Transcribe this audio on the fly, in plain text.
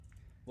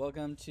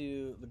Welcome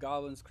to the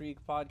Goblins Creek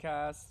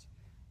podcast.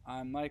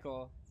 I'm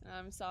Michael.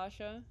 I'm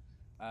Sasha.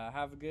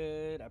 Have a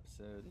good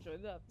episode. Enjoy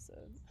the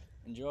episode.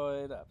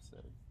 Enjoy the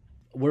episode.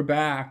 We're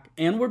back,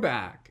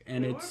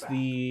 and it's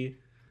the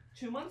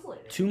 2 months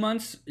later. 2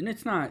 months, and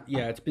it's not.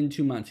 Yeah, it's been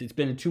 2 months. It's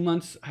been a 2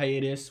 months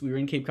hiatus. We were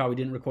in Cape Cod. We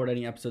didn't record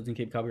any episodes in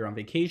Cape Cod. We were on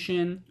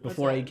vacation.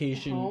 Before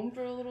vacation, home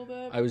for a little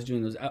bit. I was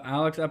doing those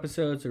Alex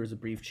episodes. There was a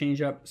brief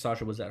change up.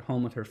 Sasha was at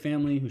home with her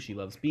family, who she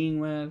loves being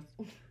with.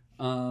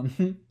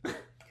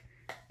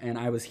 And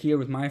I was here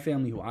with my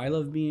family, who I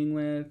love being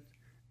with.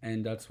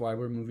 And that's why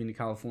we're moving to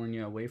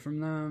California away from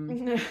them.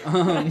 In 3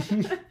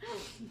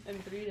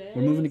 days.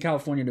 We're moving to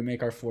California to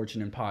make our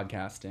fortune in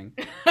podcasting.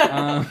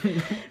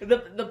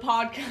 The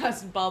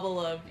podcast bubble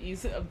of the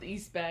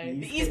East Bay.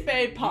 The East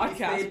Bay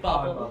podcast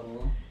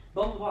bubble.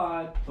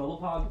 Bubble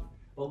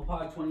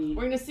pod 20.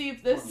 We're gonna see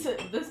if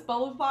this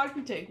bubble pod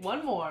can take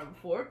one more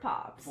before it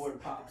pops. Before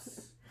it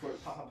pops.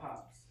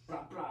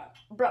 Brat, brat.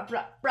 Brat,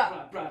 brat,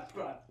 brat. Brat, brat,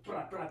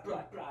 brat, brat,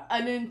 brat, brat.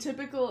 And in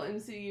typical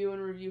MCU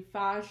and review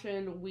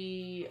fashion,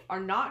 we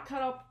are not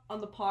caught up on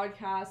the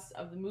podcasts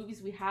of the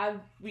movies we had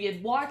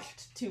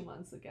watched 2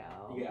 months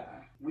ago. Yeah.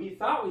 We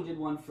thought we did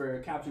one for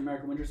Captain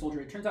America Winter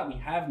Soldier. It turns out we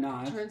have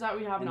not.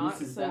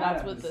 So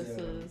that's what this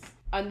is.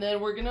 And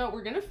then we're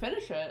gonna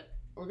finish it.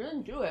 We're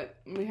gonna do it.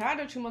 We had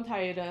a 2 month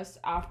hiatus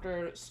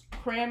after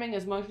cramming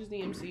as much as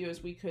the MCU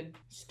as we could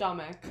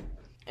stomach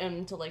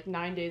into like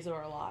 9 days of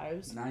our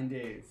lives. 9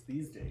 days.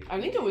 These days. I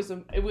think it was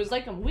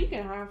like a week and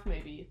a half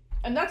maybe.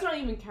 And that's not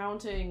even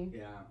counting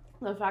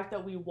the fact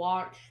that we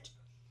watched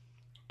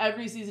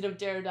every season of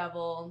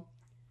Daredevil,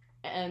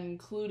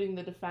 including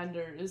the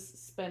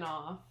Defenders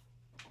spinoff.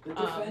 The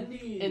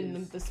Defendies.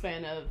 In the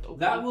span of a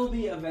that week. will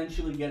be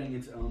eventually getting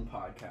its own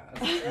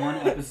podcast. One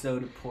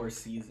episode per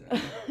season.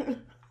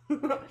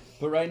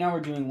 But right now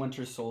we're doing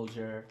Winter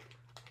Soldier.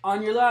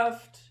 On your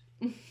left,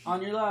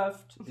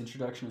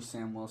 introduction of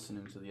Sam Wilson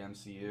into the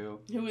MCU.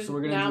 Who is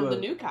we're gonna now do the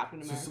new Captain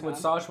America. So what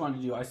Sasha wanted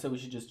to do, I said we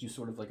should just do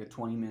sort of like a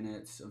 20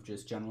 minutes of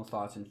just general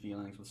thoughts and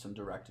feelings with some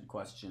directed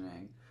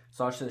questioning.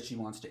 Sasha said she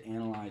wants to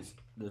analyze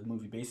the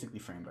movie basically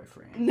frame by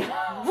frame.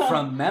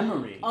 From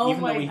memory.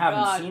 Even though we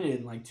haven't seen it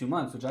in like 2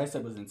 months, which I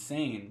said was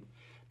insane.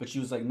 But she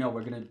was like, no,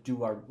 we're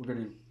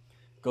gonna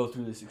go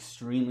through this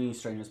extremely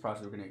strenuous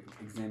process. We're gonna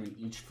examine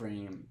each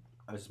frame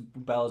as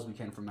well as we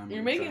can from memory.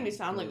 You're making me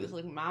sound like this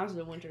like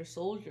massive Winter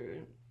Soldier.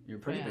 You're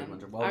pretty big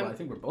Winter. Well, I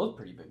think we're both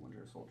pretty big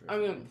Winter Soldiers. I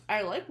mean,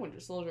 I like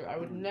Winter Soldier. I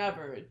would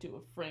never do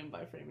a frame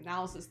by frame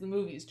analysis. The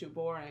movie is too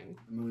boring.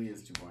 The movie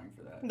is too boring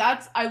for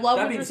that. I love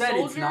that Winter Soldier. That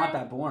being said, it's not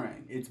that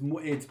boring.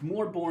 It's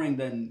more boring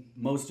than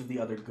most of the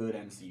other good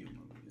MCU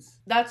movies.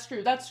 That's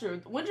true.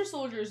 Winter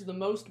Soldier is the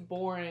most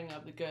boring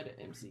of the good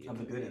MCU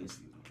movies.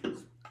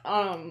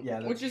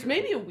 Which is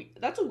maybe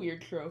that's a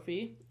weird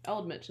trophy. I'll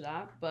admit to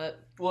that, but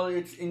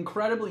it's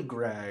incredibly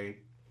gray,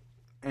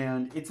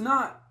 and it's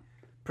not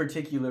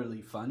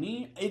particularly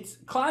funny. It's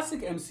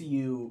classic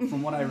MCU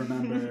from what I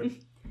remember,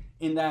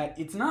 in that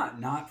it's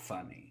not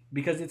funny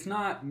because it's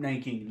not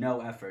making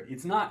no effort.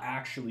 It's not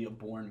actually a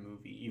Bourne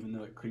movie, even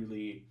though it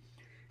clearly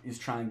is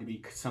trying to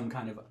be some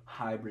kind of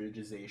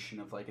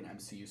hybridization of like an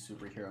MCU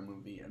superhero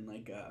movie and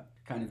like a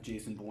kind of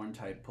Jason Bourne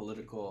type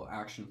political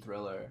action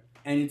thriller.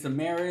 And it's a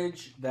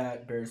marriage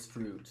that bears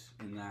fruit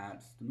in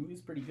that the movie's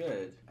pretty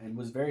good and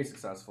was very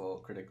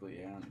successful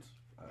critically and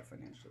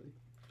financially.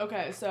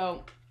 Okay,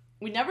 so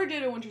we never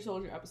did a Winter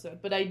Soldier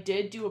episode, but I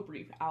did do a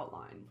brief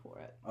outline for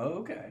it. Oh,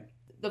 okay.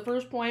 The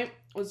first point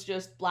was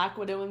just Black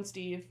Widow and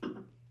Steve.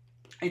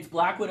 It's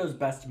Black Widow's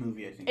best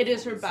movie, I think. It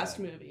is her best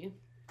movie.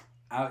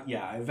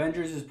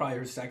 Avengers is probably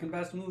her second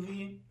best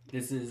movie.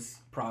 This is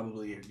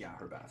probably,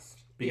 her best.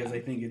 Because I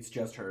think it's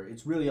just her.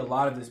 It's really a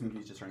lot of this movie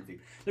is just her and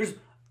Steve.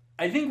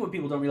 I think what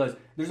people don't realize,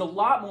 there's a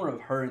lot more of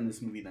her in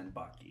this movie than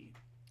Bucky.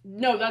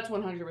 No, that's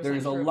 100%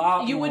 There's true. a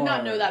lot You more, would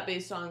not know that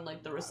based on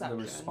like the reception.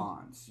 The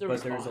response.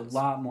 There's a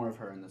lot more of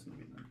her in this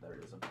movie than there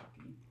is of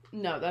Bucky.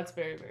 No, that's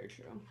very, very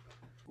true.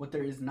 What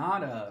there is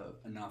not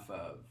enough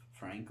of,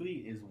 frankly,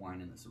 is wine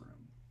in this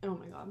room. Oh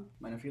my god.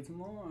 Might have to get some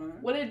more.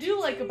 What I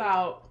do like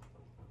about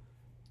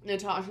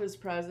Natasha's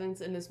presence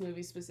in this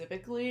movie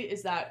specifically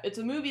is that it's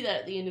a movie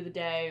that at the end of the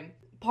day,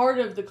 part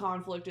of the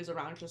conflict is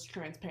around just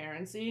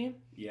transparency.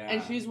 Yeah.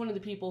 And she's one of the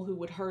people who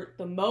would be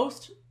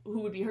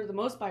hurt the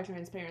most by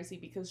transparency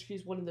because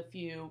she's one of the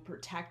few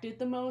protected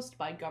the most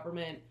by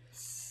government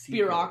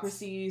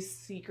bureaucracy,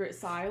 secret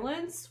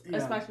silence,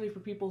 especially for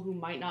people who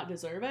might not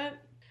deserve it.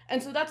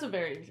 And so that's a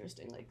very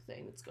interesting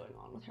thing that's going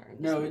on with her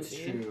in this movie. It's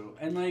true.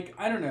 And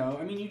I don't know.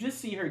 I mean, you just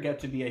see her get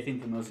to be, I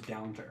think, the most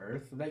down to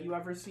earth that you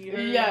ever see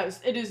her.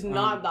 Yes, it is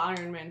not the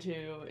Iron Man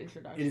 2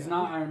 introduction. It is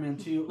not Iron Man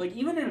 2.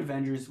 Even in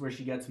Avengers where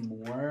she gets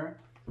more,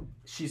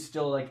 she's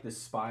still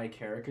this spy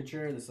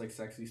caricature, this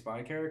sexy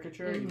spy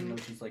caricature, even though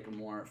she's a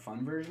more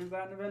fun version of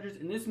that in Avengers.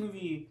 In this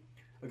movie,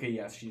 okay,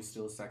 yes, she's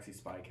still a sexy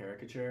spy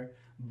caricature,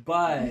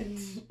 but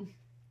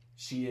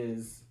she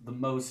is the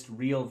most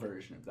real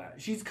version of that.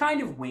 She's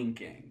kind of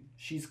winking.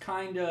 She's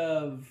kind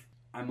of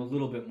I'm a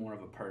little bit more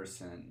of a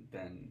person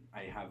than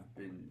I have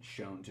been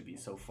shown to be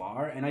so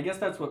far. And I guess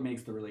that's what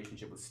makes the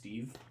relationship with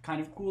Steve kind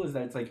of cool, is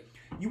that it's like,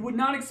 you would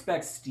not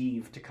expect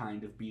Steve to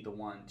kind of be the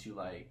one to,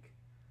 like,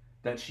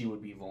 that she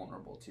would be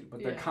vulnerable to.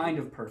 But they're kind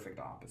of perfect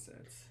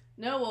opposites.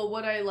 No, well,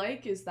 what I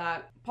like is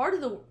that part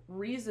of the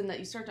reason that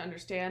you start to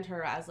understand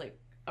her as, like,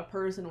 a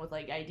person with,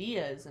 like,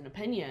 ideas and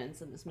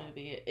opinions in this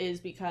movie is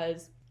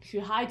because she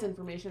hides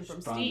information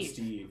from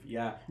Steve.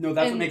 Yeah. No,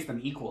 that's what makes them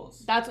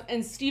equals.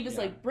 And Steve is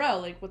like, bro,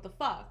 like, what the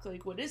fuck?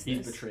 Like, what is this?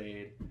 He's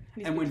betrayed.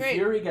 When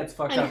Fury gets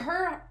fucked up... And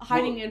her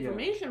hiding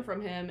information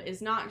from him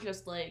is not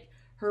just, like,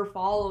 her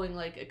following,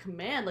 like, a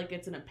command. Like,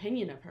 it's an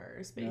opinion of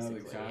hers, basically.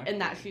 No, exactly.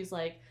 And that she's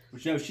like,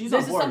 no, she's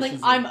this is something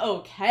I'm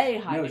okay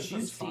hiding from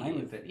she's Steve. Fine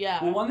with it.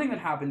 Yeah. Well, one thing that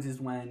happens is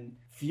when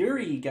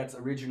Fury gets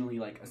originally,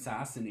 like,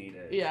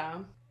 assassinated... Yeah.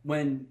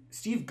 When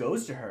Steve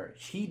goes to her,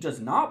 he does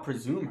not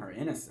presume her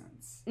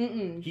innocence.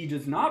 He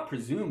does not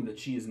presume that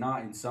she is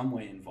not in some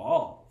way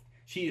involved.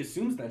 She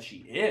assumes that she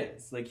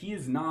is. Like, it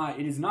is not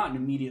an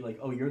immediate, like,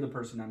 oh, you're the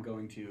person I'm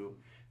going to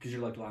because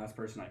you're, like, the last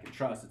person I can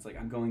trust. It's like,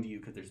 I'm going to you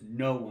because there's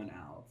no one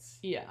else.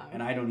 Yeah.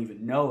 And I don't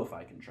even know if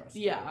I can trust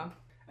you. Yeah.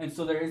 And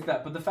so there is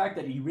that. But the fact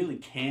that he really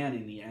can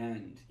in the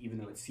end, even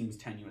though it seems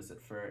tenuous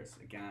at first,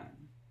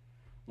 again...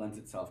 lends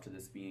itself to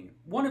this being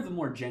one of the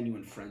more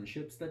genuine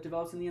friendships that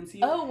develops in the MCU.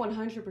 Oh,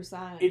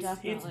 100%.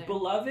 Definitely. It's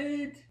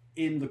beloved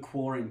in the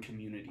Quarren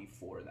community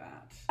for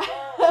that.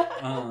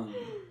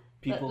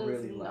 People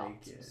really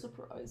like it.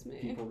 Surprise me.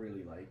 People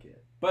really like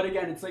it. But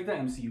again, it's like the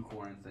MCU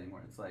Quarren thing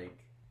where it's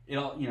like, it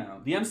all, you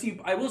know, the MCU,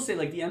 I will say,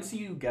 like, the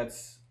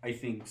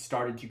MCU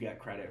started to get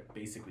credit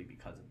basically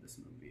because of this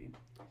movie.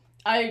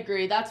 I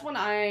agree. That's when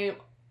I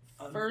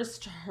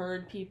first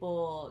heard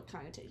people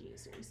kind of taking it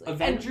seriously.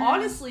 Avengers, and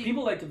honestly,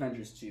 people liked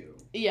Avengers too.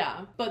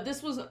 Yeah, but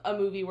this was a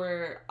movie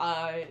where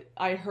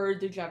I heard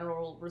the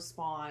general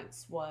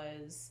response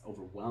was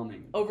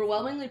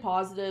overwhelmingly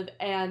positive,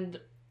 and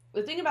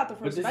the thing about the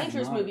first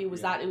Avengers movie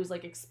was that it was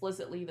like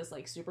explicitly this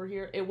like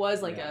superhero. It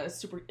was like a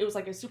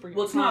superhero.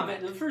 Well, it's not.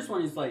 The first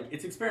one is like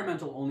it's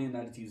experimental only in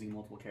that it's using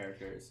multiple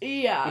characters.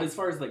 Yeah, but as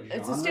far as like genre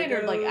it's a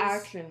standard goes, like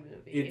action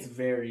movie. It's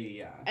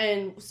very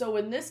And so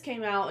when this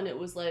came out and it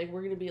was like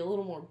we're gonna be a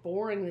little more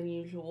boring than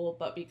usual,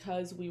 but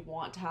because we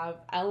want to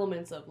have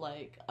elements of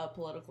like a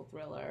political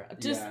thriller,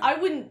 I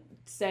wouldn't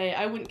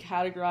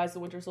categorize The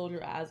Winter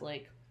Soldier as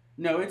like.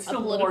 No, it's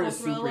still more a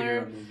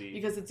superhero movie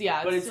because it's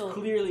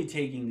clearly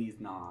taking these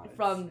nods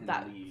from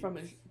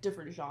a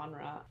different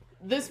genre.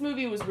 This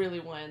movie was really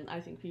when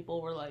I think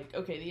people were like,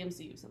 okay, the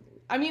MCU is something.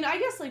 I mean, I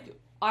guess like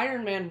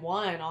Iron Man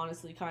 1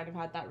 honestly kind of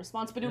had that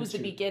response, but it was the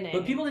beginning.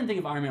 But people didn't think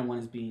of Iron Man 1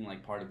 as being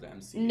like part of the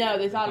MCU. No,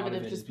 they thought of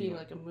it as just being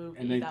like a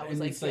movie that was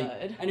like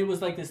good. And it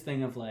was like this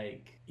thing of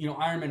like, you know,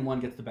 Iron Man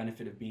 1 gets the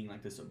benefit of being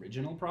like this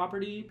original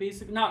property,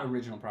 basically. Not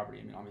original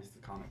property, I mean, obviously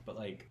it's a comic, but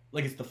like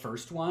it's the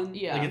first one.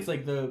 Yeah. Like it's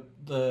like the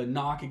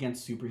knock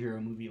against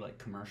superhero movie like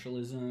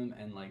commercialism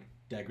and like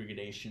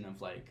degradation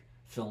of like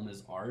film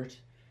as art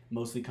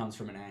mostly comes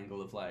from an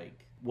angle of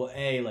like, well,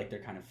 A, like they're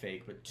kind of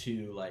fake, but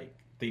 2, like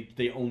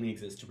they only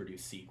exist to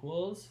produce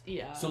sequels.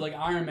 Yeah. So like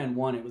Iron Man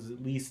 1, it was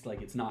at least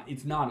like it's not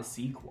a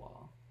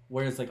sequel.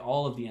 Whereas like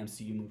all of the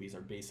MCU movies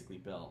are basically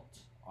built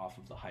off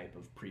of the hype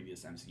of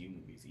previous MCU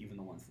movies, even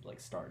the ones that like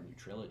start new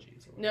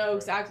trilogies or whatever. No,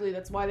 exactly.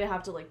 That's why they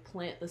have to like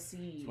plant the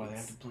seeds. That's why they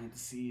have to plant the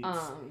seeds.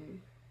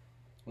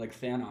 Like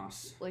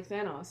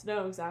Thanos.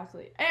 No,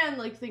 exactly. And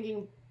like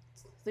thinking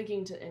to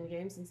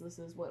Endgame, since this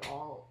is what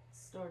all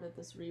started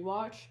this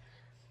rewatch.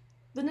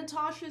 The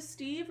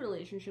Natasha-Steve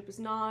relationship is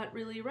not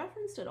really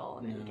referenced at all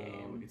in Endgame.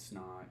 No, it's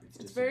not.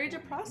 It's very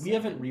depressing. We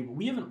haven't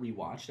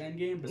rewatched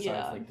Endgame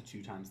besides like the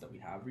 2 times that we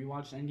have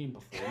rewatched Endgame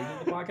before we did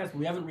the podcast. But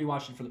we haven't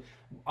rewatched it for the.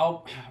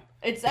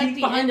 It's at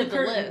the end of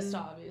the list,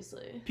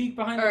 obviously. Peek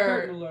behind the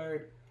curtain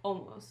alert.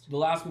 Almost. The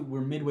last one,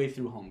 we're midway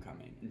through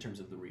Homecoming in terms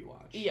of the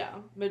rewatch. Yeah,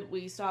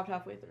 we stopped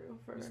halfway through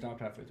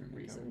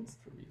reasons.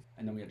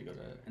 And then we had to go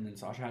to. And then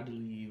Sasha had to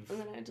leave.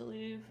 And then I had to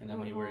leave. And then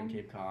we were in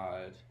Cape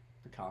Cod.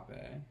 The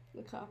Cape.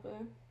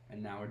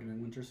 And now we're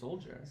doing Winter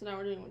Soldier.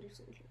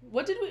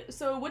 What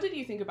did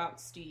you think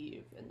about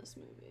Steve in this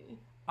movie?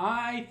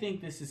 I think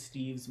this is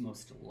Steve's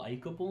most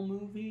likable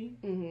movie.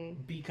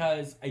 Mm-hmm.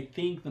 Because I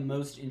think the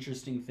most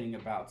interesting thing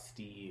about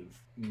Steve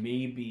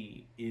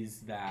maybe is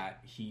that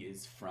he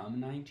is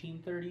from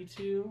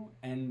 1932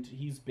 and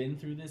he's been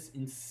through this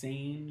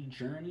insane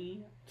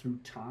journey through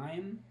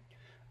time.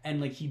 And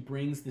like he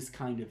brings this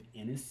kind of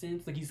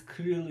innocence. Like he's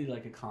clearly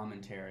like a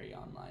commentary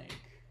on like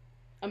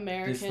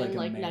American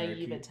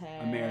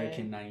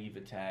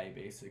naivete,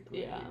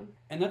 basically. Yeah.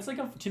 And that's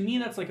like to me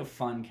that's like a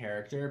fun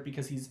character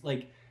because he's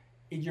like,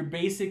 you're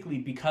basically,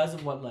 because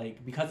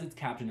it's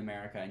Captain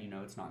America and you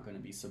know it's not going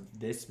to be,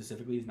 this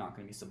specifically is not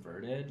going to be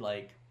subverted,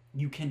 like,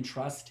 you can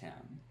trust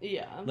him.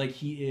 Yeah. Like,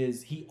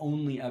 he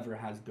only ever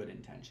has good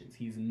intentions.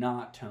 He's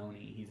not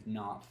Tony, he's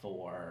not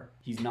Thor,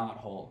 he's not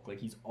Hulk. Like,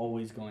 he's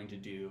always going to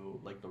do,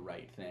 like, the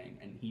right thing.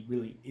 And he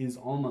really is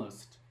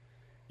almost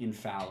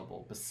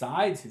infallible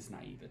besides his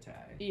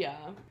naivete. Yeah.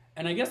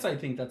 And I guess I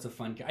think that's a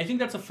fun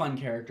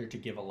character to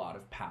give a lot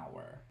of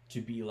power.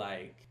 To be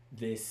like,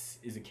 this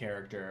is a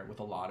character with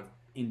a lot of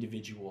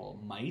individual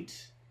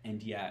might,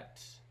 and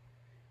yet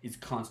is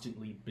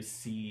constantly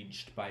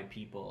besieged by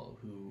people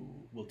who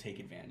will take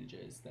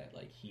advantages that,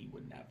 like, he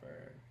would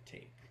never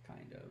take,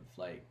 kind of.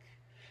 Like,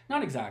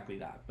 not exactly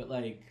that, but,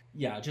 like,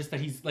 yeah, just that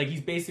he's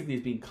basically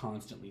is being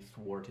constantly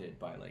thwarted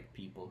by, like,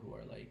 people who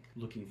are, like,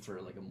 looking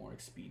for, like, a more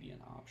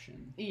expedient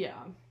option. Yeah.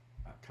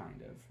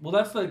 Kind of. Well,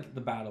 that's, like,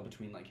 the battle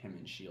between, like, him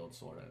and S.H.I.E.L.D.,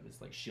 sort of.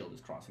 It's, like, S.H.I.E.L.D.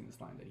 is crossing this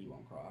line that he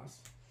won't cross.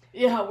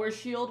 Yeah, where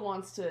S.H.I.E.L.D.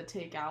 wants to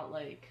take out,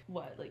 like,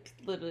 what? Like,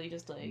 literally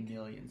just, like...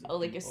 millions of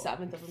like, people. a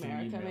seventh of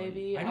America,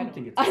 maybe? I don't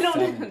think it's I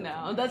don't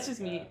know. That's just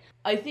me.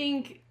 I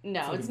think... No,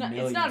 it's like it's not a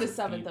millions of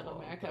seventh people, of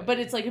America. But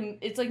it's,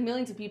 like,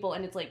 millions of people,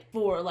 and it's, like,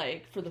 for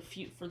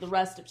the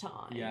rest of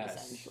time,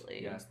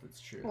 essentially. Yes, that's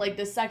true. Like,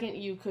 the second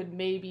you could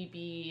maybe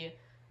be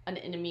an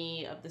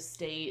enemy of the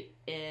state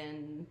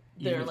in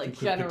their, like,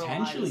 generalized...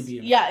 potentially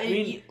be I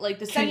mean, like,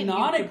 the second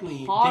canonically, you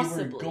could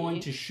possibly... they were going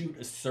to shoot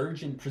a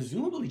surgeon,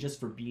 presumably just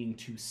for being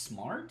too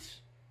smart.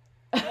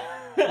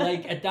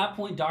 Like, at that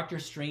point, Doctor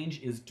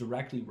Strange is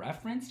directly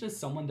referenced as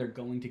someone they're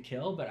going to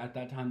kill, but at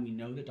that time we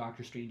know that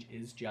Doctor Strange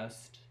is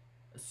just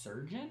a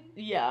surgeon?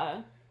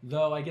 Yeah.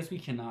 Though I guess we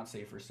cannot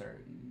say for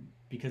certain,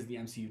 because the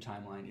MCU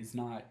timeline is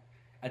not,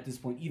 at this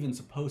point, even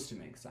supposed to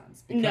make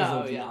sense.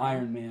 Because of the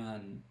Iron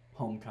Man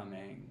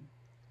Homecoming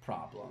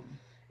problem.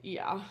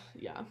 Yeah.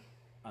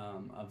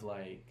 Of,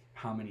 like,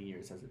 how many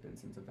years has it been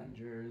since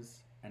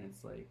Avengers? And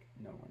it's like,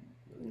 no one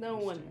really knows. No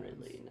one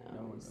really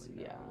knows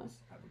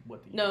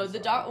what the years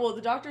are.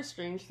 The Doctor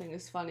Strange thing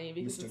is funny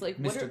because it's like,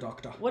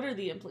 what are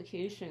the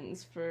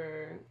implications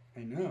for...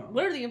 I know.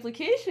 What are the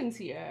implications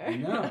here? I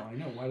know.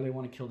 Why do they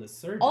want to kill this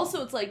surgeon?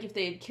 Also, it's like, if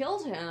they had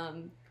killed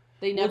him,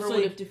 they never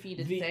would have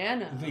defeated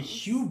Thanos. The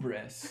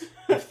hubris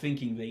of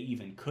thinking they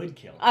even could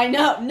kill him. I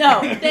know.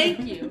 No, thank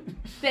you.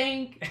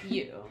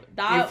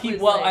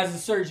 As a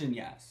surgeon,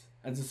 yes.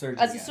 As a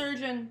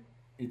surgeon,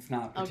 it's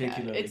not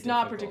particularly It's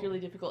not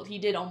particularly difficult. He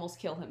did almost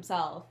kill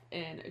himself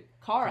in a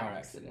car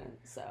accident.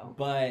 So,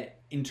 but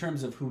in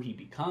terms of who he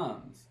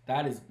becomes,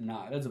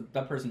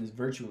 that person is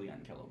virtually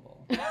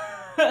unkillable.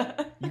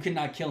 You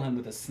cannot kill him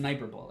with a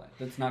sniper bullet.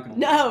 That's not going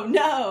to work.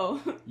 No.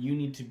 You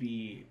need to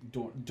be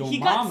Dormammu. He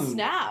got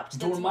snapped.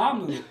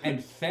 Dormammu and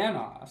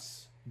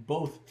Thanos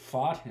both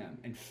fought him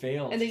and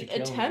failed. And they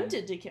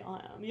attempted to kill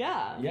him.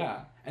 Yeah.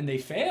 Yeah. And they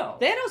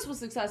failed. Thanos was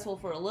successful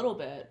for a little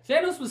bit.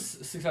 Thanos was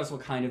successful,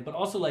 kind of, but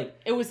also,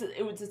 like... It's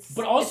a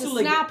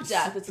snap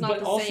death. It's not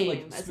the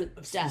same as a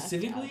death.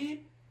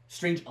 Specifically,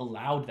 Strange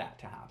allowed that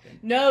to happen.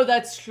 No,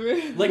 that's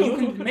true. Like, you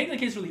can make the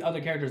case for the other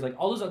characters. Like,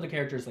 all those other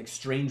characters, like,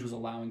 Strange was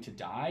allowing to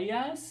die,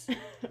 yes.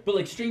 But,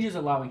 like, Strange is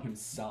allowing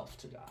himself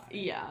to die.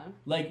 Yeah.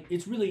 Like,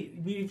 it's really...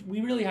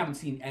 We really haven't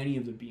seen any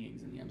of the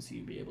beings in the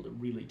MCU be able to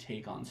really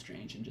take on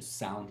Strange and just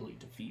soundly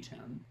defeat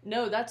him.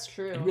 No, that's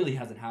true. It really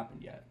hasn't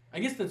happened yet. I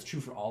guess that's true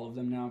for all of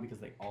them now because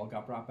they all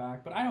got brought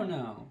back. But I don't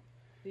know.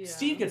 Yeah.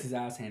 Steve gets his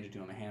ass handed to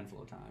him a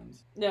handful of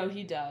times. No,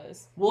 he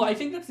does. Well, I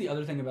think that's the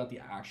other thing about the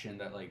action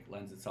that, like,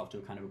 lends itself to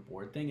a kind of a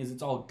bored thing is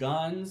it's all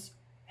guns,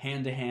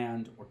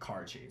 hand-to-hand, or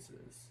car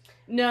chases.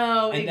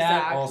 No, and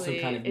exactly. that also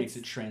kind of makes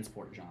it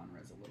transport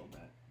genres a little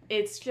bit. The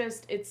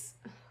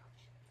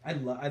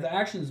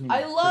action in this movie.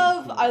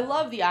 I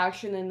love the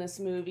action in this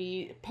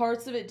movie.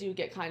 Parts of it do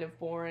get kind of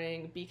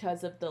boring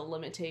because of the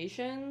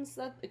limitations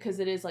because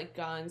it is like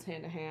guns,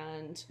 hand to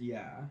hand.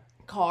 Yeah.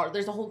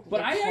 There's a whole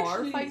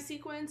fight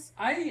sequence.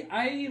 I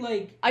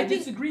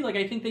disagree. Like,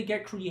 I think they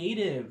get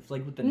creative,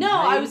 like, with the No,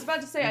 knife. I was about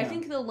to say, I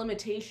think the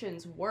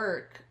limitations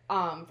work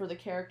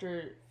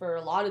for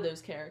a lot of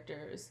those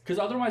characters. Because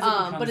otherwise it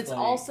becomes, but it's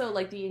also,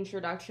 like, the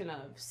introduction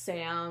of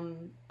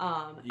Sam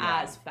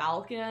as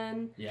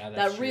Falcon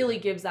that really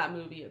gives that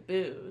movie a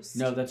boost.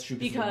 No, that's true.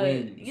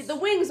 Because the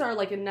wings are,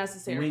 like, a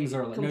necessary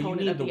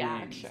component of the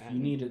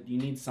action. You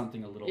need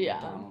something a little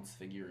McDonald's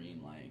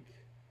figurine-like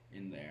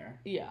in there.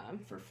 Yeah.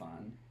 For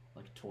fun.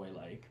 Like,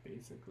 toy-like,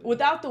 basically.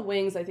 Without the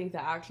wings, I think the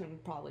action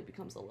probably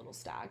becomes a little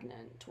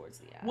stagnant towards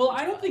the end. Well,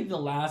 I don't think the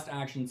last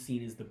action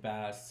scene is the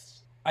best.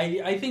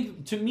 I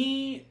think, to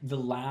me, the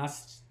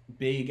last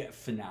big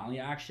finale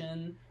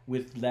action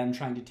with them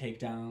trying to take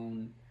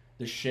down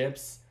the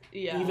ships,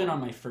 even on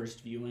my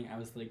first viewing, I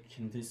was like,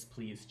 can this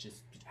please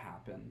just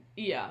happen?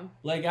 Yeah.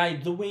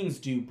 Like, the wings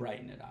do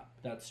brighten it up.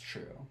 That's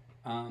true.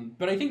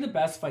 But I think the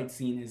best fight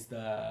scene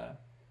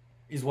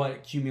is what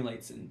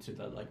accumulates into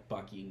the, like,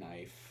 Bucky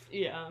knife.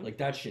 Yeah. Like,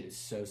 that shit is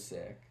so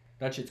sick.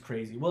 That shit's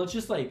crazy. Well, it's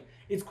just, like,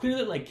 it's clear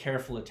that, like,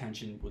 careful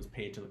attention was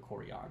paid to the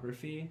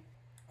choreography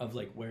of,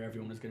 like, where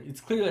everyone was going to... It's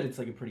clear that it's,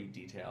 like, a pretty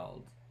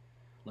detailed,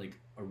 like,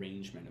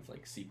 arrangement of,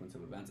 like, sequence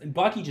of events. And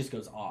Bucky just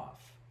goes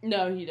off.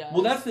 No, he does.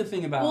 Well, that's the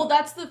thing about... Well,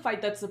 that's the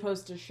fight that's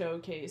supposed to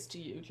showcase to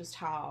you just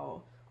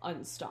how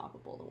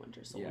unstoppable the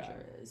Winter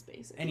Soldier is,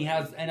 basically. And he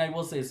has... And I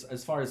will say,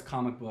 as far as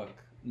comic book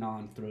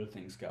non-throw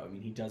things go, I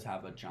mean, he does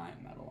have a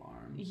giant metal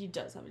arm. He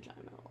does have a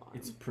giant metal arm.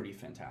 It's pretty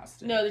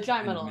fantastic. No, the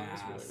giant metal arm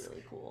is really,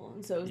 really cool.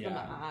 And so is the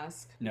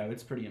mask. No,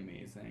 it's pretty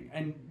amazing.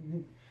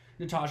 And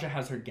Natasha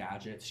has her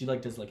gadgets. She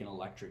does an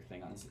electric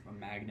thing on a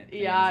magnet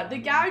thing. Yeah, the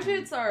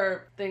gadgets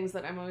are things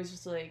that I'm always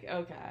just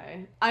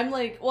okay. I'm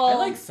well, I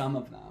like some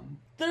of them.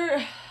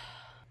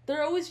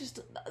 They're always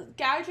just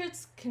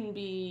gadgets can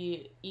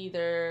be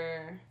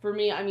either, for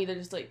me, I'm either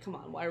just come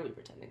on, why are we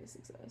pretending this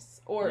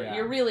exists? Or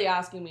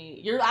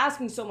you're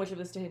asking so much of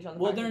this to hinge on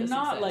the fact that this exists.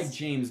 Well, they're not like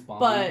James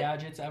Bond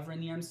gadgets ever in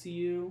the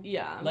MCU.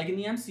 Yeah. In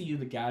the MCU,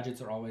 the gadgets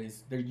are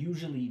they're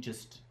usually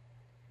just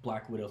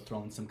Black Widow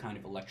throwing some kind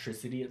of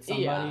electricity at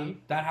somebody. Yeah.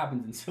 That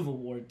happens in Civil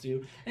War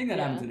too. I think that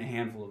happens in a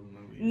handful of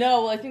movies.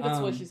 No, I think that's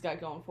what she's got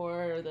going for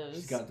her,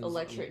 those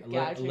electric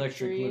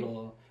gadgetry.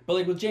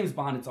 But with James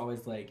Bond, it's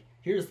always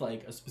here's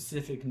a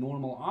specific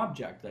normal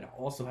object that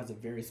also has a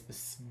very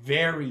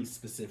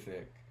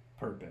specific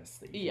purpose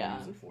that you can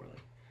use it for,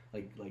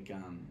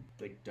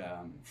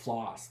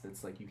 floss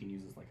that's you can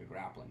use as a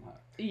grappling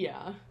hook.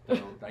 Yeah.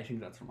 I think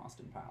that's from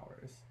Austin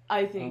Powers.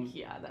 I think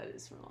that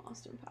is from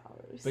Austin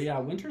Powers. But yeah,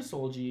 Winter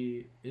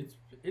Soldier,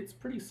 it's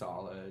pretty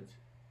solid.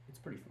 It's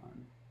pretty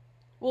fun.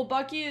 Well,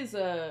 Bucky's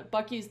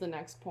the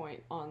next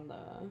point on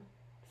the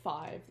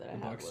 5 that I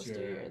have listed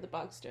here. The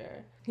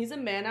Buckster. He's a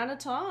man out of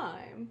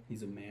time.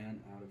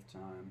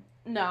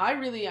 No,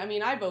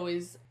 I've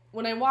always,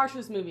 when I watched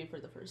this movie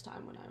for the first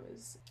time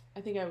I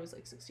think I was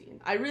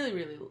 16. I really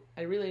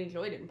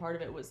enjoyed it, and part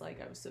of it was I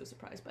was so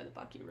surprised by the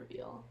Bucky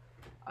reveal.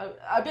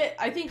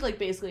 I think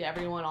basically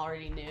everyone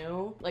already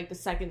knew the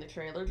second the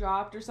trailer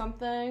dropped or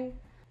something.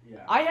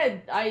 Yeah.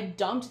 I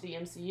dumped the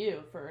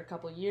MCU for a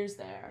couple of years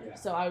there,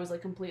 so I was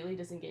completely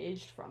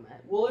disengaged from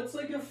it. Well, it's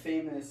a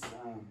famous.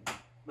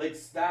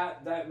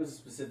 That was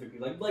specifically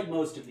like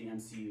most of the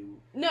MCU.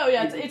 No,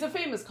 yeah, it's a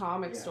famous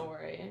comic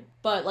story,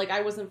 but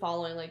I wasn't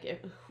following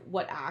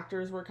what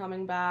actors were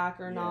coming back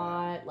or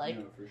not.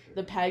 No, for sure.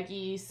 The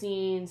Peggy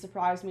scene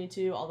surprised me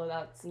too, although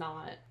that's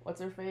not what's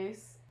her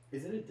face.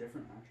 Is it a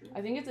different actress?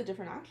 I think it's a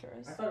different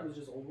actress. I thought it was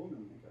just old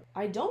woman makeup.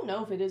 I don't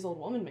know if it is old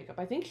woman makeup.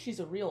 I think she's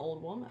a real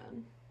old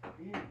woman.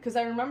 Because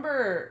I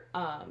remember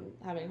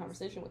having a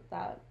conversation with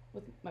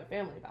my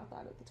family about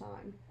that at the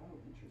time. Oh,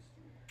 interesting.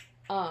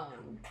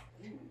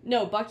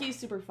 No, Bucky's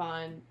super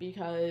fun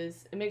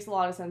because it makes a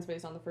lot of sense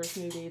based on the first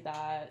movie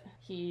that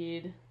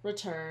he'd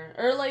return.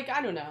 Or,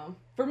 I don't know.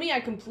 For me, I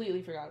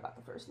completely forgot about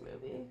the first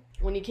movie.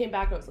 When he came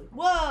back, I was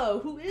whoa,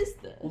 who is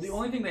this? Well, the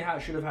only thing they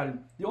should have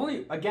had...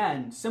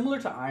 Again, similar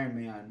to Iron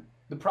Man,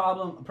 the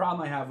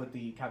problem I have with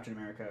the Captain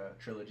America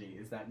trilogy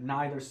is that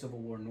neither Civil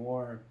War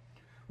nor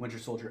Winter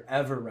Soldier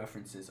ever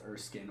references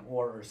Erskine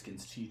or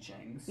Erskine's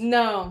teachings.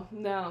 No.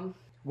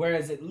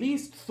 Whereas at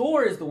least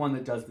Thor is the one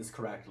that does this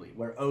correctly,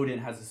 where Odin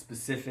has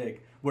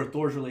where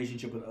Thor's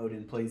relationship with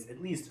Odin plays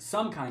at least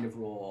some kind of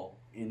role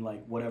in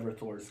whatever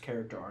Thor's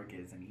character arc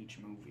is in each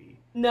movie.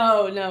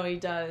 No, he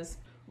does.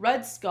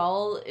 Red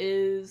Skull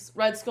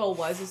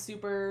was a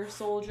super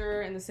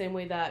soldier in the same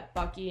way that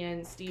Bucky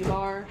and Steve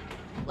are.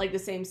 The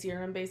same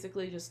serum,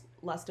 basically, just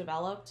less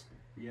developed.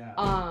 Yeah.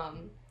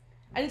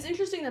 And it's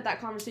interesting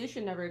that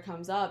conversation never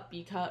comes up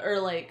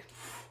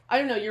I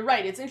don't know, you're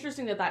right. It's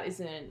interesting that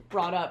isn't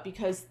brought up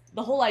because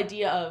the whole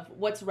idea of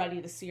what's ready,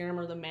 the serum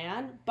or the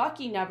man,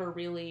 Bucky never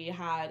really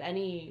had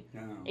any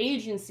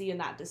agency in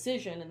that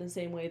decision in the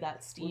same way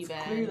that Steve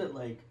it's clear that,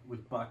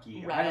 with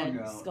Bucky, I don't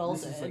know, Skull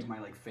this is, my,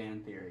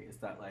 fan theory, is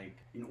that,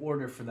 in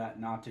order for that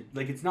not to,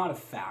 it's not a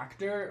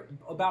factor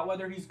about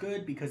whether he's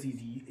good because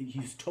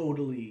he's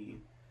totally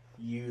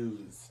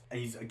used.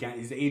 His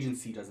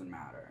agency doesn't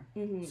matter.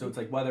 Mm-hmm. So it's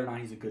whether or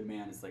not he's a good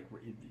man is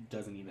it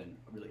doesn't even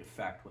really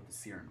affect what the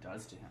serum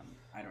does to him.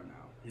 I don't know.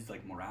 His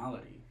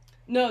morality.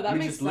 No, that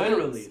makes sense.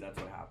 Literally that's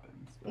what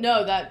happens. But.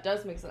 No, that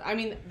does make sense.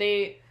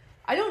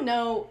 I don't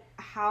know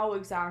how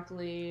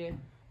exactly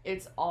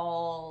it's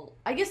all.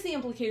 I guess the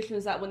implication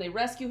is that when they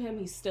rescue him,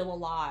 he's still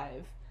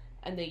alive.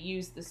 And they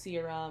use the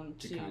serum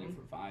to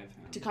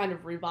kind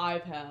of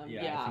revive him.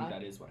 Yeah, I think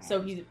that is what happens. So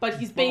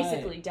he's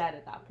basically dead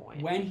at that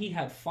point. When he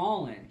had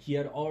fallen, he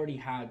had already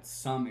had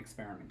some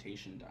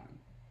experimentation done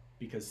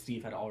because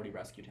Steve had already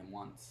rescued him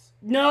once.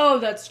 No,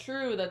 that's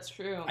true.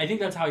 I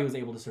think that's how he was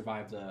able to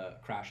survive the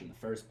crash in the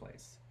first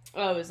place.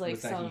 Oh, it was some weird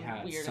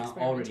experimentation.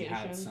 Already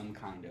had some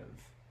kind of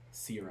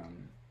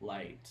serum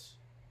light.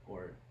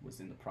 Or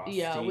was in the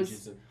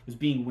stages was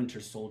being Winter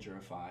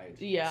Soldierified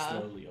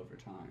slowly over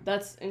time.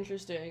 That's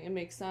interesting. It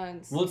makes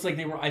sense. Well, it's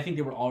I think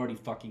they were already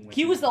fucking with him.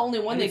 He was the only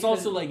one. And it's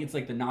also it's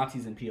the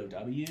Nazis and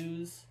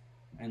POWs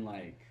and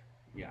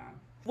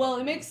Well,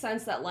 it makes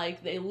sense that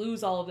they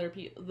lose all of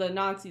the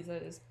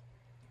Nazis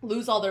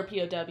lose all their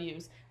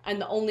POWs,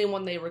 and the only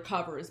one they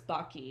recover is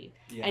Bucky,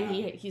 and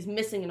he's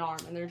missing an arm,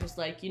 and they're just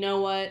you know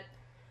what?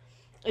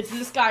 It's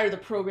this guy or the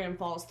program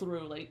falls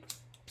through.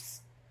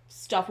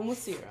 Stuff him with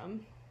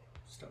serum.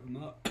 Stuff him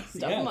up.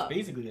 It's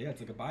basically,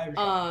 it's like a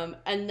bio.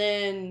 And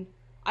then,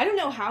 I don't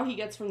know how he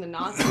gets from the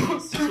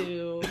Nazis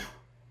to...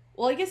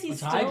 Well, I guess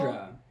he's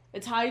Hydra.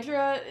 It's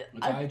Hydra.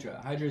 It's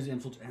Hydra.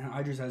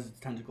 Hydra has its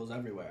tentacles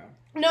everywhere.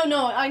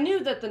 No, I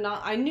knew that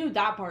I knew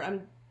that part.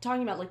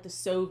 talking about like the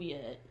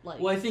Soviet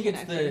Well, I think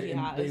it's the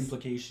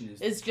implication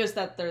is it's just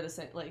that they're the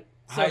same. Like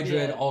Hydra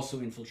had also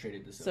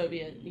infiltrated the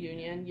Soviet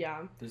Union.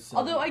 Yeah.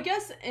 Although I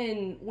guess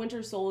in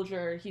Winter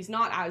Soldier, he's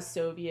not as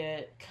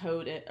Soviet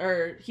coded,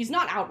 or he's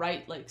not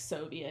outright like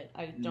Soviet.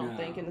 I don't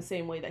think in the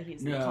same way that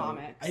he's in the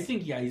comics. I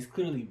think he's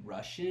clearly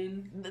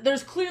Russian.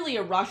 There's clearly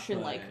a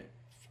Russian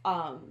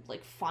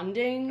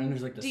funding and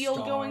there's, like, the deal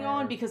Star. going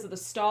on because of the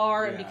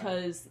Star and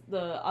because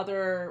the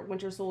other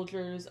Winter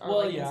Soldiers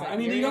are I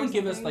mean, they don't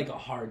give us like a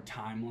hard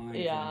timeline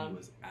when he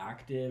was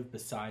active,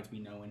 besides we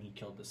know when he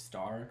killed the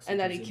Star and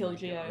that he killed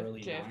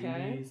JFK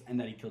 90s, and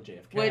that he killed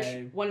JFK,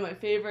 which one of my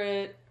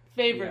favorite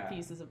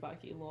pieces of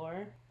Bucky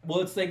lore. Well,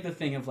 it's like the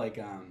thing of like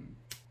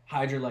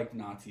Hydra liked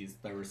Nazis.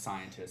 There were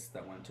scientists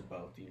that went to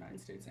both the United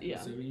States and the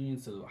Soviet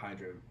Union, so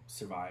Hydra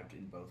survived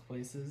in both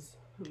places.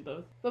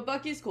 Both. But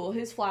Bucky's cool.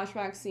 His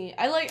flashback scene.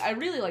 I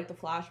really like the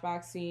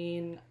flashback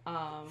scene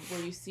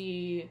where you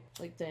see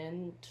like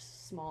then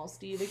small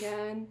Steve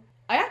again.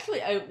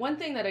 One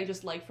thing that I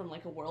just like from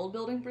like a world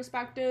building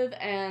perspective,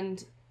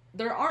 and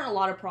there aren't a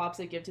lot of props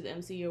they give to the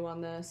MCU on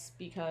this,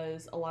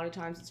 because a lot of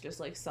times it's just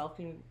like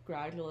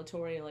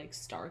self-congratulatory like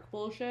Stark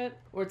bullshit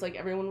where it's like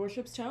everyone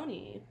worships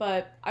Tony.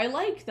 But I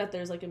like that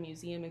there's like a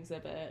museum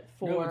exhibit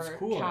for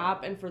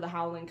Cap and for the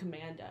Howling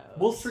Commandos.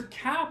 Well, for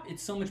Cap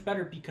it's so much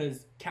better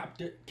because Cap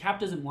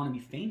doesn't want to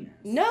be famous.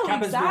 No,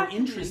 Cap exactly. has no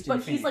interest in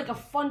but he's like a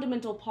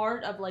fundamental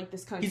part of like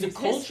this country's history. He's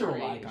a cultural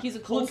history. icon. He's a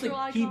cultural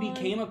icon. He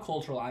became a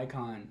cultural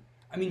icon.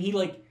 I mean,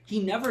 he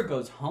never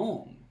goes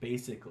home,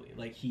 basically.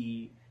 Like,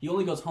 he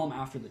only goes home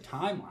after the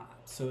time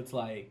lapse. So it's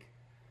like,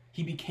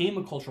 he became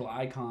a cultural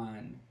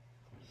icon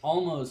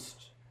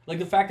almost, like,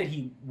 the fact that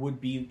he would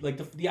be,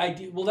 like, the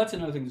idea, well, that's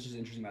another thing that's just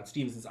interesting about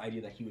Steve, is this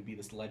idea that he would be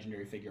this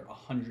legendary figure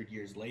 100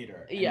 years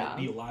later and would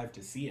be alive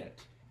to see it.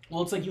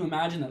 Well, it's like, you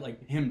imagine that,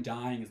 like, him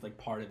dying is, like,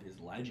 part of his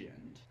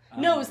legend.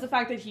 No, it's the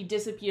fact that he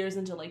disappears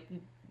into, like,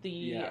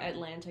 the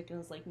Atlantic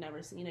and is like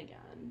never seen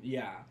again.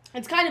 Yeah,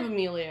 it's kind of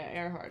Amelia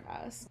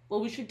Earhart-esque.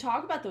 Well, we should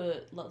talk about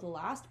the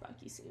last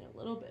Bucky scene a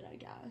little bit, I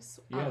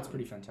guess. Yeah, it's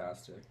pretty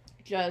fantastic.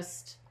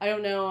 Just, I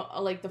don't know,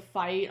 like the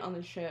fight on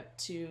the ship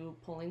to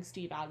pulling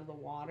Steve out of the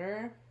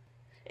water.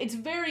 It's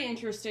very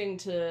interesting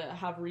to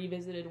have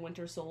revisited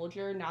Winter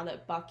Soldier now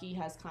that Bucky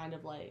has kind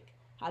of like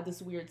had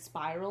this weird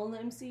spiral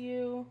in the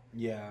MCU.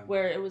 Yeah,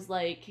 where it was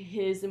like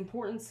his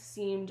importance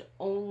seemed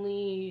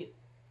only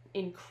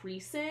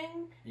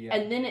increasing,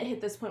 and then it hit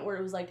this point where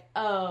it was like,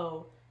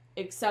 oh,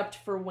 except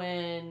for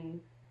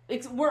when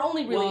we're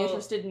only really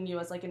interested in you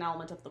as like an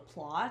element of the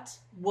plot.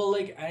 Well,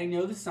 like, I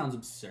know this sounds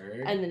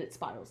absurd, and then it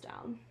spirals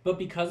down. But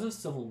because of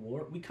Civil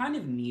War, we kind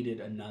of needed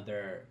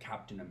another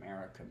Captain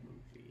America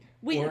movie.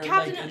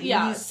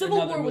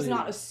 Civil War was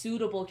not a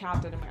suitable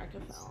Captain America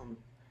film.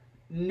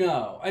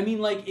 No, I mean,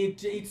 like,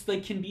 it's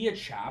like can be a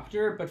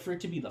chapter, but for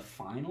it to be the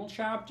final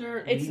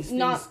chapter, it's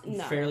not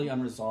fairly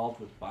unresolved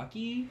with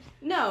Bucky.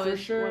 No, for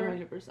sure,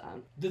 100%.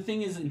 The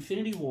thing is,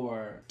 Infinity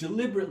War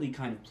deliberately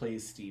kind of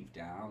plays Steve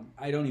down.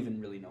 I don't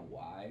even really know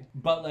why,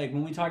 but like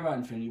when we talk about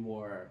Infinity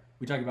War,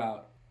 we talk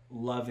about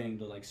loving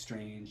the like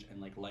Strange and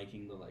like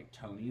liking the like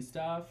Tony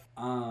stuff.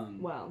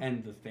 And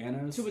the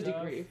Thanos to stuff. A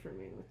degree for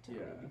me with Tony,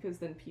 because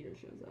then Peter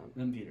shows up.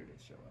 Then Peter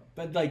does show up,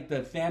 but like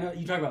the Thanos,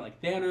 you talk about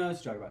like Thanos,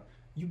 you talk about.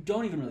 You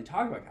don't even really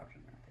talk about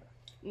Captain America.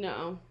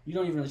 No. You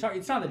don't even really talk.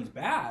 It's not that he's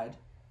bad.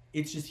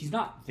 It's just he's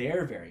not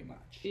there very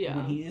much. Yeah. And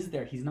when he is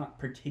there, he's not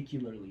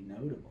particularly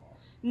notable.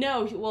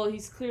 No,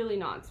 he's clearly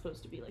not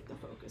supposed to be like the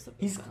focus of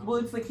the film. Well,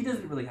 it's like he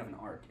doesn't really have an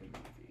arc in the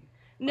movie.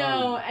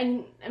 No,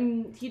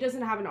 and he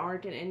doesn't have an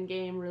arc in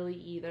Endgame really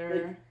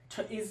either.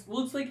 It's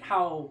like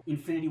how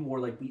Infinity War,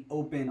 like we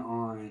open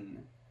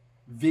on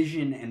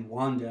Vision and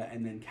Wanda,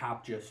 and then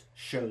Cap just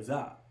shows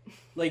up.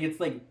 Like, it's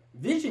like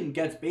Vision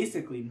gets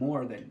basically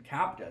more than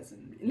Cap does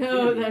in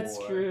Infinity that's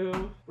War.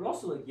 true. But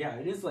also, like,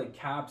 it is like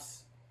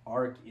Cap's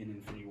arc in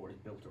Infinity War is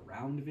built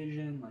around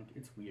Vision. Like,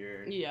 it's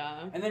weird.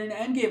 Yeah. And then in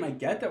Endgame, I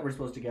get that we're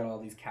supposed to get all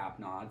these Cap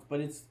nods, but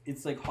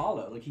it's like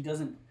hollow. Like, he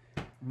doesn't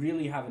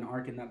really have an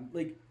arc in that.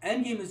 Like,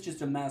 Endgame is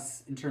just a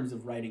mess in terms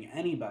of writing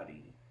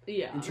anybody.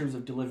 Yeah. In terms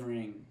of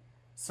delivering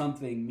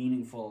something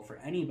meaningful for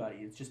anybody.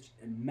 It's just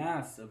a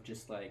mess of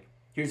just like,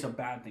 here's how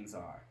bad things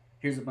are.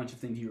 Here's a bunch of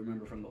things you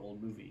remember from the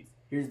old movies.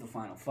 Here's the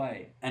final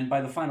fight. And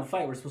by the final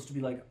fight, we're supposed to be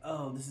like,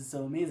 oh, this is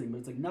so amazing. But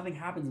it's like nothing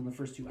happens in the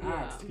first two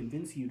acts to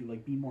convince you to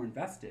like be more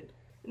invested.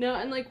 No,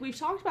 and like we've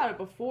talked about it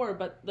before,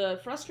 but the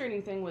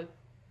frustrating thing with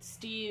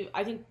Steve,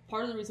 I think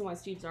part of the reason why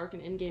Steve's arc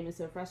in Endgame is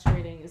so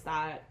frustrating is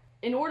that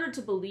in order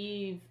to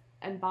believe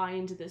and buy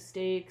into the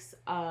stakes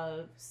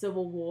of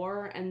Civil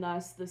War and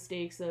thus the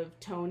stakes of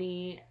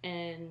Tony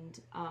and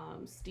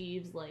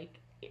Steve's like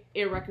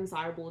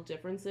irreconcilable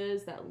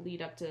differences that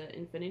lead up to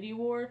Infinity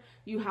War,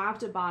 you have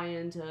to buy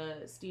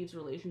into Steve's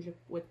relationship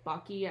with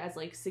Bucky as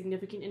like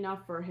significant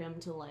enough for him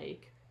to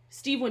like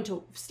Steve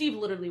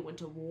literally went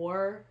to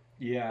war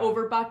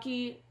over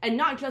Bucky, and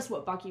not just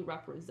what Bucky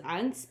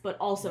represents, but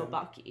also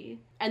Bucky.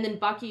 And then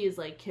Bucky is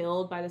like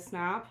killed by the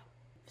snap.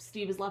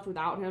 Steve is left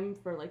without him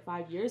for like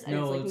 5 years, and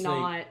it's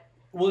not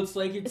Well, it's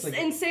like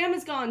and Sam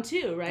is gone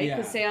too, right?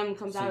 Because Sam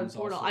comes out of the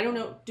portal. I don't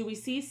know. Do we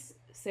see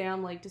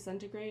Sam like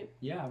disintegrate?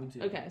 Yeah, we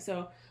do. Okay,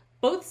 so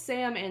both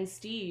Sam and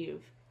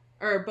Steve,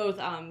 or both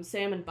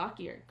Sam and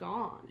Bucky are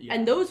gone,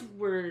 and those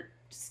were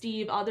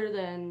Steve. Other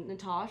than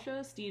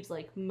Natasha, Steve's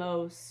like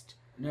most.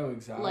 No,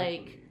 exactly.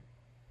 Like,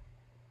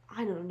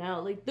 I don't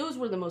know. Like, those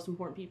were the most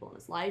important people in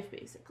his life,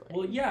 basically.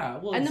 Well, yeah.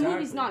 Well, and the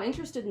movie's not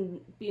interested in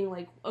being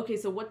like, okay,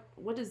 so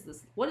what is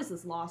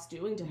this loss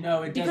doing to him?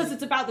 No, it doesn't. Because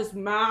it's about this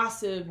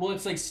massive. Well,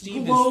 it's like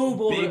Steve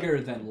is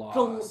bigger than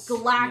loss.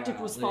 Galactic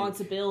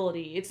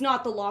responsibility. Like, it's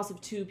not the loss of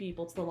 2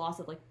 people. It's the loss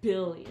of like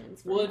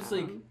billions. Well, it's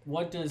like,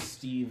 what does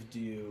Steve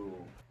do?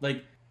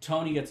 Like,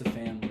 Tony gets a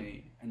family.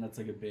 And that's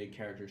like a big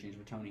character change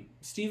for Tony.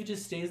 Steve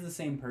just stays the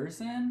same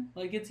person.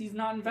 Like he's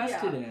not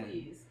invested in.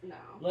 Please, no.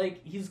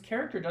 Like his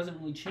character doesn't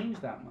really change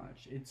that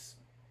much. It's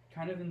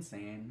kind of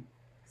insane.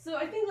 So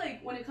I think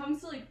like when it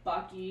comes to like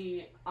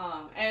Bucky,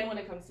 and when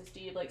it comes to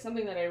Steve, like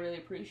something that I really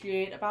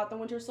appreciate about the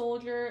Winter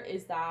Soldier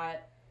is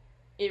that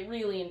it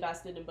really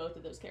invested in both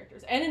of those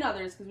characters and in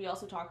others, because we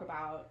also talk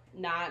about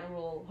Nat, and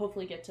we'll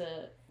hopefully get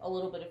to a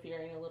little bit of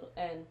Fury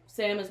and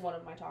Sam is one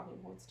of my talking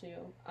points too.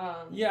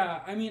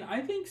 Yeah, I mean,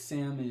 I think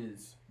Sam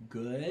is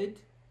good.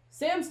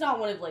 Sam's not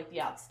one of like the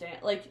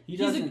outstanding. Like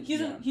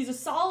he's a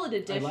solid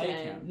addition. I like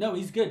him. No,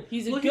 he's good.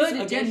 He's a good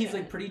addition. Again, he's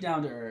like pretty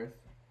down to earth.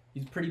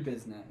 He's pretty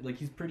business. Like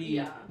he's pretty.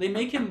 Yeah. They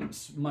make him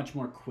much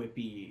more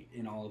quippy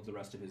in all of the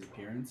rest of his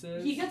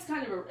appearances. He gets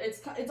kind of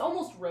it's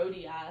almost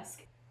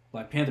Rhodey-esque.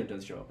 Black Panther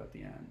does show up at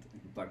the end.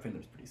 Black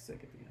Panther's pretty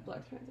sick at the end.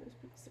 Black Panther's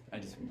pretty sick. I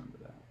just remember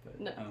that.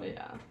 But, but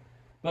yeah.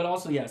 But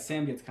also, yeah,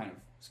 Sam gets kind of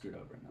screwed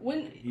over in that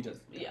movie. He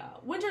does. Yeah,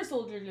 Winter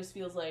Soldier just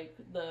feels like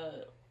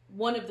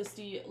one of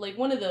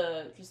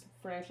the just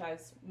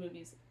franchise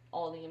movies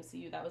all in the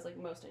MCU that was like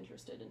most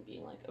interested in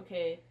being like,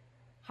 okay,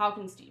 how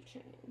can Steve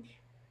change?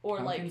 Or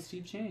how like, can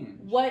Steve change?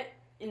 What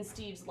in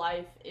Steve's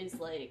life is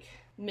like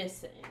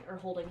missing or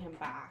holding him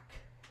back?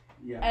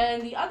 Yeah.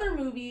 And the other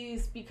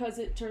movies, because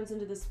it turns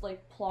into this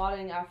like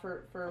plotting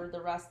effort for the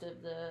rest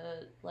of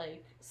the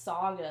like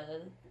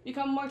saga,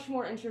 become much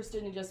more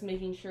interested in just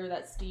making sure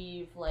that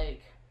Steve,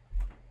 like,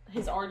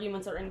 his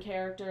arguments are in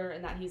character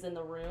and that he's in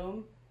the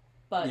room,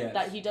 but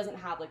that he doesn't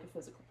have like a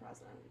physical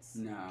presence.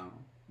 No.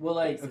 Well,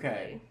 like, basically.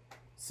 Okay,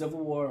 Civil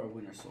War or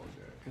Winter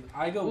Soldier? Because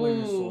I go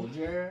Winter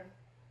Soldier,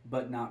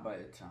 but not by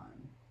a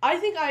ton.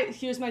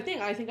 Here's my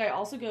thing. I think I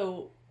also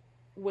go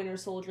Winter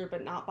Soldier,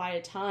 but not by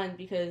a ton,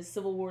 because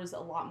Civil War is a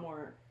lot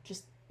more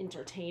just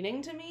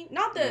entertaining to me.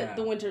 Not that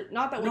Winter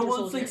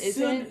Soldier like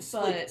isn't,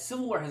 but like,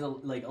 Civil War has a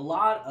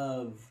lot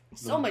of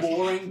so much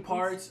boring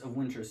parts of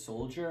Winter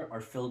Soldier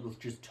are filled with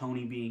just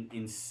Tony being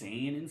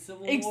insane in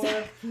Civil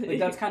War. Like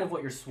that's kind of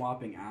what you're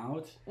swapping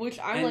out. Which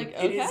I'm like,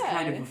 okay. It is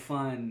kind of a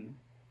fun.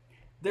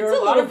 There are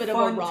a lot of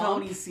fun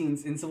Tony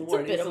scenes in Civil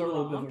War.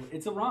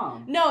 It's a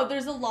rom. No,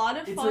 there's a lot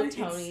of fun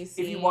Tony scenes.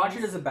 If you watch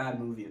it as a bad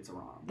movie, it's a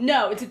rom.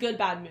 No, it's a good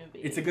bad movie.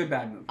 It's a good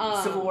bad movie.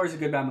 Civil War is a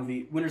good bad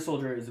movie. Winter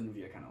Soldier is a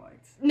movie I kind of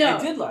liked. No,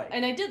 I did like.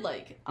 And I did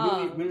like.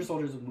 Winter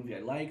Soldier is a movie I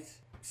liked.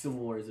 Civil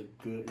War is a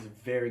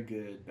very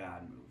good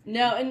bad movie.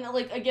 No, and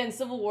like again,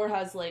 Civil War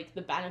has like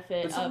the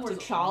benefit of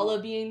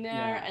T'Challa being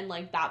there and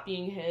like that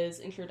being his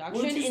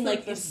introduction in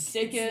like the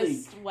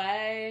sickest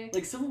way.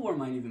 Like Civil War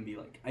might even be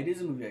like, it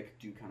is a movie I could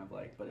do kind of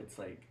like, but it's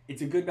like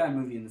it's a good bad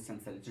movie in the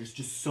sense that there's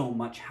just so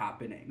much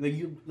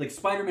happening. Like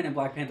Spider-Man and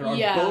Black Panther are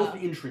both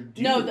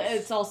introduced. No,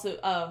 it's also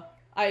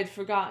I had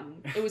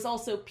forgotten. It was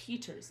also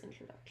Peter's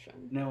introduction.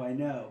 No, I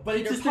know. But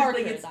Peter it's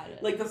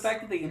just like the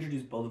fact that they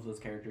introduced both of those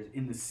characters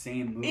in the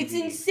same movie. It's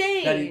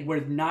insane. Where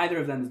neither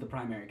of them is the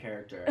primary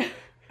character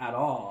at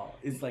all.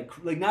 Is like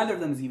neither of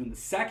them is even the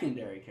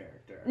secondary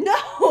character.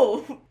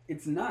 No!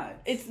 It's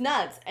nuts. It's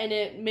nuts, and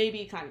it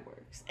maybe kind of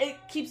works. It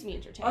keeps me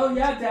entertained. Oh,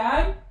 yeah,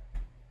 Dad?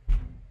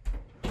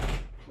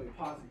 Wait,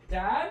 pause it.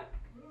 Dad?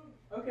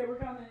 Okay, we're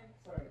coming.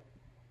 Sorry.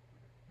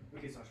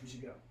 Okay, Sash, we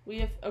should go.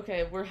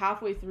 We're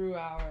halfway through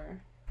our...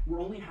 We're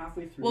only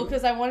halfway through? Well,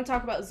 because I want to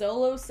talk about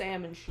Zolo,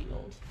 Sam, and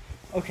S.H.I.E.L.D.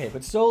 Okay,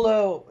 but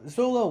Solo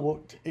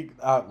won't take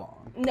that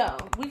long. No,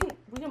 we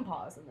can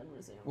pause and then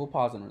resume. We'll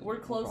pause and resume. We're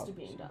close to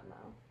being done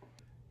now.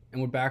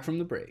 And we're back from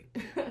the break.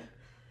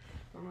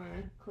 From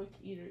our quick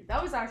eater.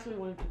 That was actually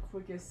one of the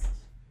quickest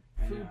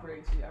food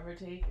breaks we've ever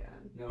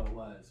taken. No, it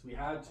was. We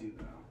had to,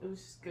 though. It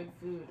was just good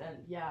food, and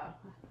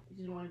we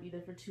didn't want to be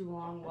there for too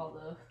long while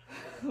the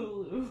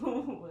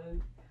Hulu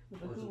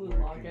with the Hulu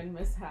login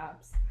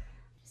mishaps.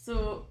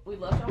 So we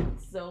left off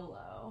with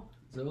Zolo.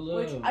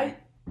 Which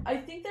I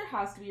think there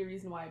has to be a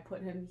reason why I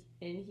put him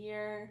in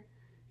here.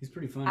 He's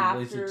pretty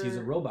funny. He's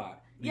a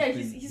robot.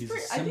 He's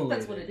pretty. I think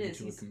that's what it is.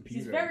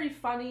 He's very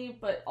funny,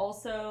 but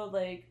also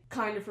like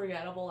kind of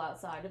forgettable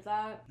outside of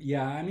that.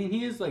 Yeah, I mean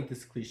he is like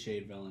this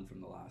cliched villain from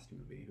the last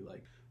movie who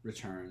like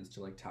returns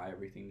to like tie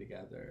everything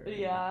together.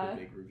 Yeah. And, like,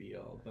 the big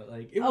reveal, but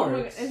like it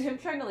works. And him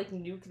trying to like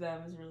nuke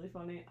them is really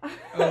funny.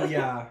 Oh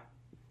yeah.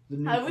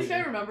 I wish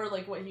I remember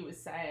like what he was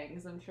saying,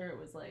 because I'm sure it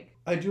was like.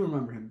 I do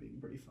remember him being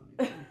pretty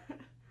funny.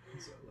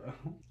 Solo.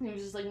 He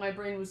was just like, my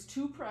brain was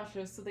too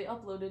precious, so they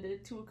uploaded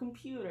it to a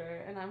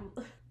computer, and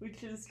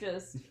which is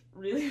just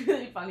really,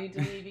 really funny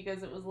to me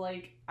because it was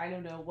like, I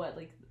don't know what,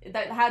 like,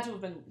 that had to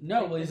have been.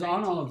 No, like, well, he's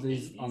on all of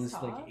these, on this,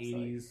 tops, like,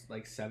 80s,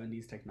 like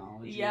 70s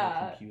technology,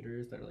 yeah. like,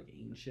 computers that are, like,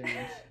 ancient,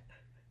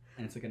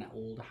 and it's, like, an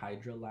old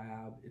Hydra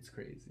lab. It's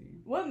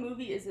crazy. What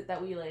movie is it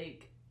that we,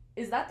 like,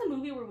 is that the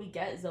movie where we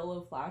get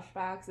Zolo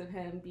flashbacks of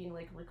him being,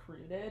 like,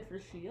 recruited for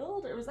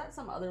S.H.I.E.L.D.? Or was that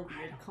some other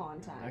weird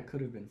content? That could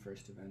have been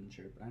First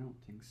Avenger, but I don't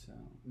think so.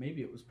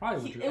 Maybe it was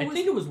probably Winter... I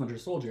think it was Winter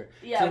Soldier.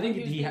 Yeah, so I think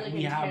he was being, like,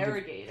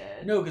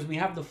 interrogated. No, because we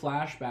have the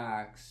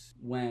flashbacks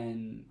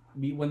when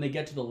they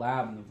get to the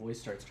lab and the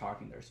voice starts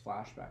talking, there's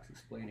flashbacks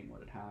explaining what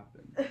had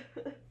happened.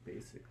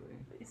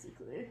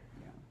 Basically.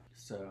 Yeah.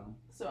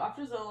 So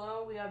after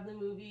Zolo, we have the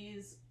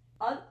movies...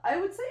 I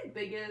would say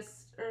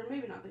biggest, or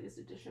maybe not biggest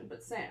addition,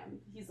 but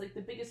Sam. He's like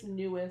the biggest,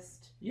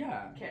 newest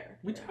character.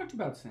 We talked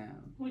about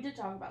Sam. We did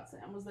talk about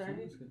Sam. Was there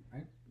any?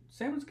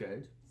 Sam was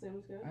good. Sam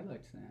was good? I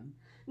liked Sam.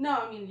 No,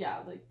 I mean, yeah,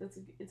 like, it's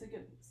a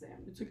good Sam.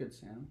 It's a good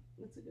Sam.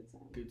 It's a good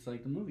Sam. It's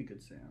like the movie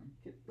Good Sam.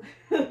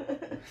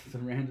 The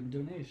random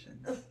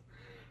donations.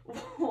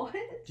 What?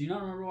 Do you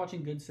not remember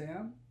watching Good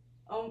Sam?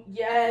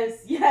 Yes!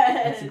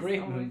 It's a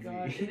great movie. Oh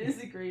my gosh, it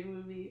is a great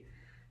movie.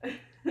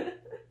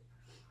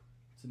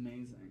 It's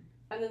amazing.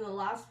 And then the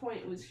last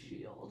point was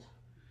S.H.I.E.L.D.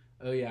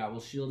 Oh yeah, well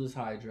S.H.I.E.L.D. is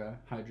Hydra.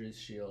 Hydra is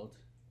S.H.I.E.L.D.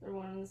 They're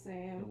one and the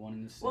same.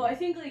 Well, I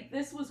think, like,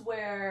 this was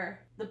where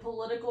the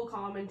political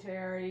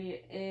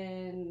commentary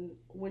in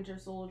Winter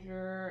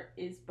Soldier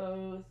is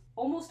both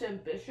almost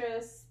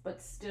ambitious, but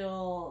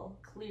still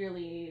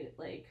clearly,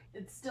 like,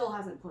 it still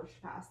hasn't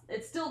pushed past.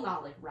 It's still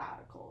not, like,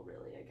 radical,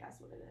 really, I guess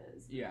what it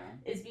is. Yeah.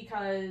 Is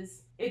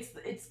because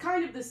it's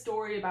kind of the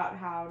story about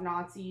how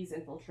Nazis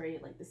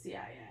infiltrate, like, the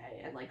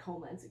CIA and, like,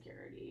 Homeland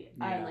Security.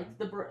 Yeah. And, like,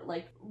 the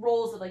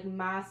roles of, like,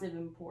 massive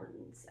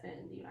importance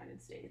in the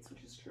United States,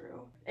 which is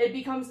true. It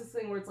becomes this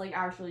thing where it's, like,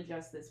 actually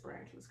just this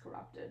branch was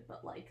corrupted,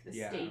 but, like, the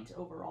state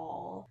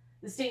overall,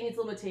 the state needs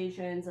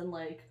limitations, and,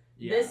 like,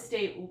 this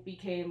state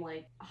became,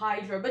 like,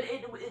 Hydra, but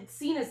it's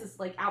seen as this,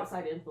 like,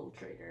 outside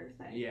infiltrator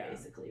thing,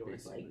 basically, where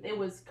it's, like, it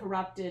was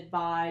corrupted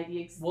by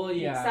the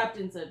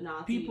acceptance of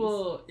Nazis.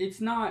 People, it's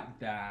not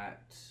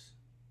that,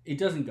 it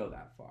doesn't go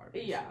that far,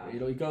 basically. Yeah.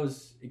 It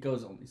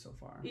goes only so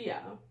far. Yeah.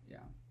 Yeah.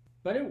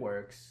 But it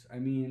works. I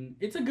mean,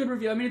 it's a good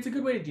review. I mean, it's a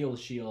good way to deal with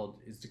S.H.I.E.L.D.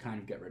 is to kind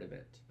of get rid of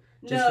it.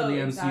 Just for the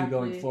MCU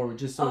going forward.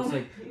 Just so it's,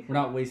 like, we're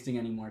not wasting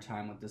any more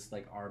time with this,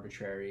 like,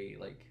 arbitrary,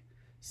 like,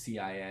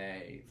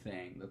 CIA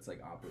thing that's,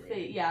 like,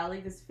 operating.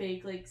 Like this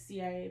fake, like,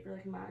 CIA for,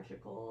 like,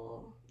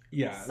 magical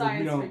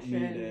science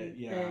fiction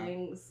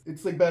things.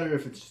 It's, like, better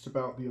if it's just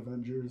about the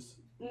Avengers.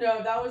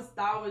 No, that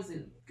was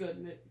a good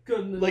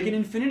movie. Like, in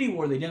Infinity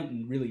War, they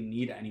don't really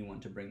need anyone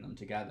to bring them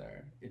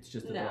together. It's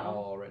just that they're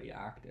all already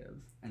active.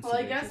 And well, so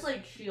I guess, like,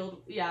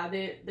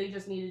 S.H.I.E.L.D., they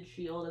just needed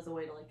S.H.I.E.L.D. as a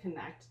way to, like,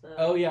 connect the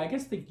Oh, yeah, I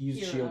guess they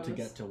used S.H.I.E.L.D. to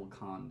get to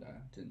Wakanda,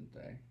 didn't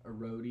they? Or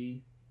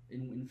Rhodey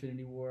in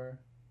Infinity War.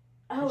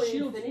 Oh,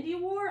 in Infinity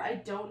War? I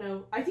don't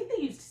know. I think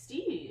they used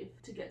Steve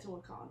to get to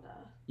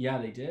Wakanda. Yeah,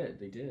 they did.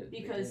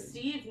 Because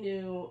Steve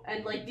knew,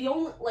 and, like, the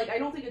only, like, I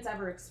don't think it's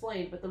ever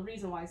explained, but the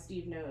reason why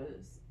Steve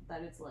knows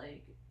that it's,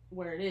 like,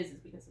 where it is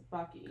because of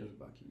Bucky. Because of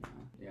Bucky,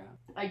 yeah.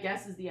 I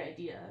guess is the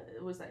idea,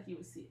 was that he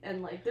was,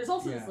 and, like, there's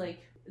also this, like,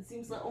 it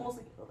seems like almost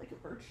like a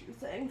virtue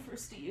thing for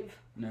Steve.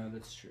 No,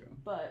 that's true.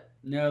 But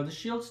no, the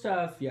S.H.I.E.L.D.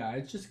 stuff, yeah,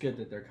 it's just good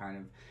that they're kind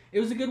of. It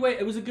was a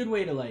good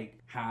way to, like,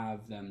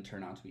 have them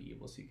turn out to be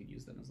evil, so you could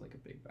use them as, like, a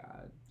big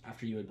bad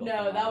after you had built.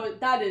 No, them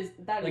that is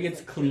like,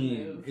 it's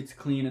clean. It's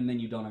clean, and then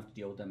you don't have to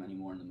deal with them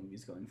anymore in the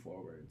movies going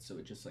forward, so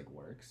it just, like,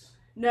 works.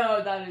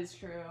 No, that is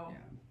true.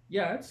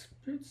 Yeah, it's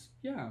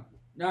yeah.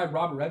 No,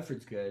 Robert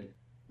Redford's good.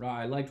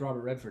 I liked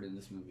Robert Redford in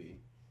this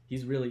movie.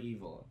 He's really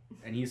evil,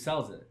 and he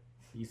sells it.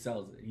 He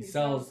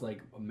sells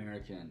like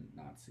American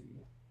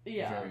Nazi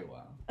very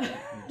well. He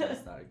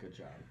does that a good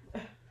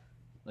job.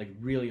 Like,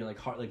 really, like,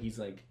 hard, like, he's,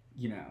 like,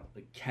 you know,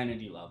 like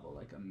Kennedy level,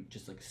 like,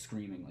 just, like,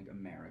 screaming, like,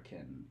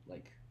 American,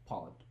 like,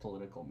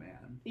 political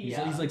man.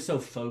 He's like so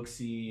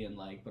folksy and,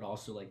 like, but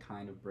also, like,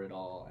 kind of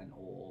brittle and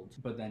old,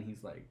 but then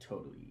he's, like,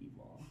 totally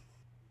evil.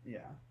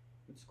 Yeah,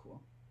 it's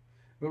cool.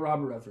 But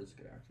Robert Redford's a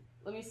good actor.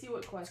 Let me see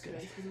what question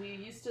is, because we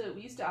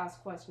used to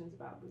ask questions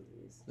about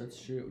movies.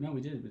 That's true. No, we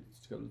did.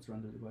 Let's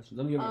run through the questions.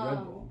 Let me get my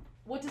Red Bull.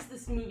 What does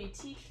this movie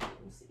teach the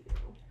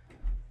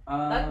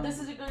MCU? This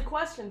is a good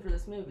question for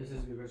this movie. This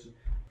is a good question.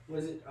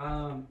 Was it?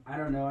 I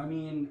don't know. I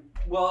mean,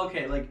 well,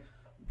 okay. Like,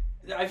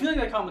 I feel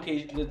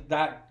like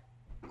that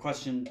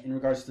question in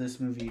regards to this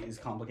movie is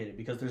complicated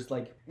because there's,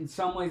 like, in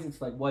some ways it's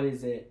like, what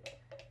is it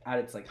at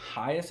its, like,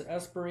 highest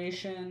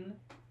aspiration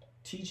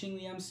teaching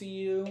the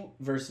MCU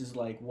versus,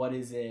 like, what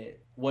is it?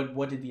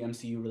 What did the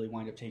MCU really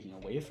wind up taking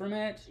away from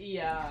it?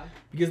 Yeah.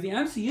 Because the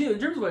MCU, in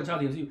terms of what I taught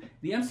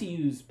the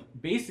MCU's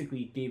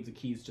basically gave the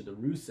keys to the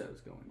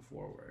Russos going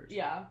forward.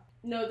 Yeah.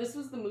 No, this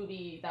was the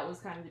movie that was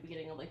kind of the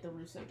beginning of, like, the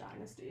Russo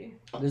dynasty.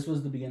 This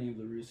was the beginning of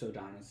the Russo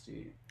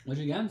dynasty. Which,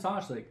 again,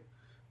 Sash, like,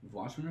 we've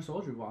watched Winter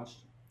Soldier, we've watched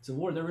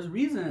Civil War, there was a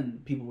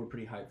reason people were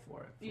pretty hyped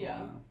for it.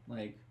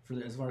 Like,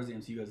 as far as the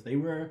MCU goes, they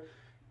were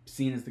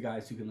seen as the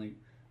guys who can, like,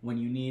 when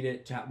you need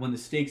it to when the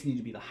stakes need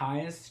to be the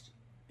highest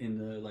in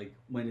the, like,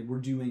 when we're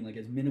doing, like,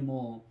 as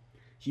minimal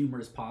humor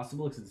as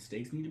possible because the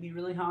stakes need to be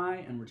really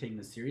high and we're taking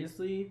this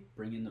seriously,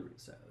 bring in the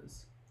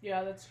Russos.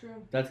 Yeah, that's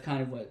true. That's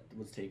kind of what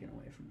was taken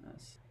away from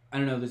this. I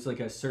don't know, there's like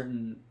a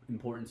certain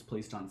importance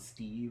placed on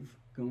Steve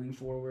going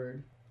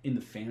forward in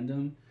the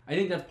fandom. I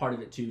think that's part of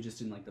it too,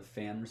 just in like the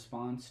fan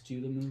response to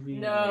the movie.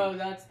 No,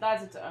 like,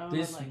 that's its own.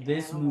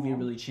 This movie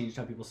really changed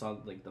how people saw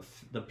like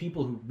the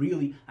people who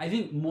really, I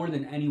think more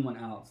than anyone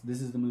else,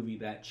 this is the movie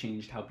that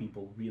changed how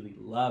people really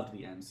loved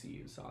the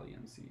MCU, saw the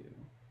MCU.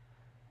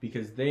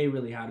 Because they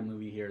really had a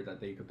movie here that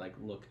they could like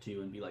look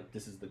to and be like,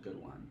 this is the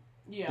good one.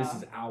 Yeah. This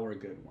is our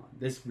good one.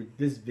 This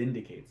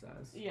vindicates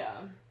us.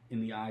 Yeah. In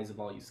the eyes of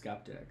all you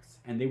skeptics.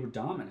 And they were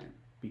dominant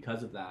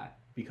because of that.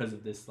 Because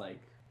of this, like,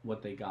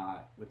 what they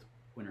got with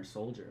Winter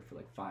Soldier for,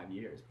 like, 5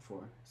 years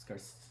before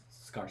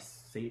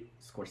Scorsese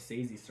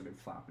started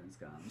flopping his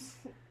gums.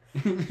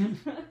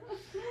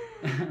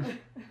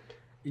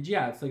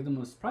 Yeah, it's, like,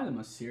 probably the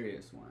most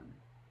serious one,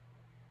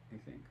 I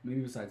think.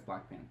 Maybe besides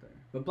Black Panther.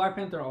 But Black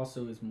Panther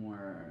also is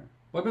more...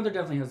 Black Panther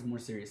definitely has more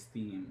serious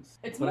themes.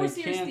 It's more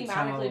serious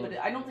thematically, but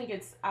I don't think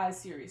it's as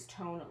serious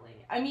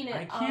tonally. I mean,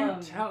 I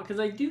can't tell because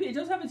it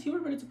does have its humor,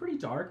 but it's a pretty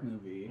dark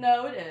movie.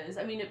 No, it is.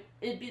 I mean,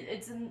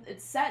 it's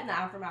set in the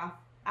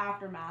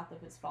aftermath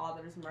of his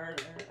father's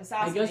murder,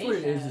 assassination. I guess what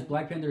it is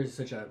Black Panther is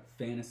such a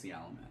fantasy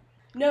element.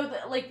 No,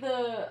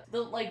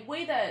 the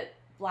way that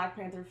Black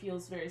Panther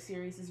feels very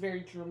serious is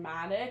very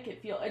dramatic.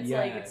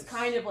 It's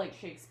kind of like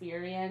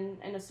Shakespearean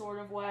in a sort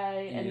of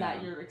way, and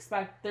that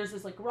there's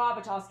this like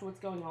gravitas to what's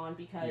going on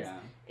because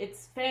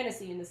it's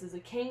fantasy and this is a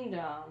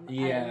kingdom.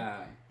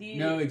 Yeah.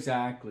 No,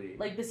 exactly.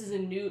 Like this is a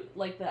new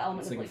the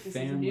element of like this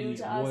is new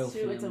to us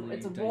too. It's a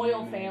dynamics.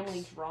 royal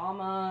family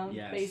drama,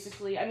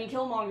 basically. I mean,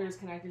 Killmonger is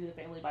connected to the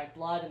family by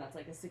blood, and that's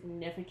like a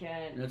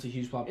significant. That's a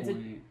huge plot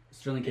point.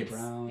 Sterling K.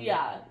 Brown.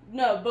 Yeah.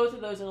 No, both of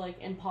those are like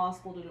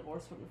impossible to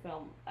divorce from the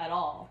film at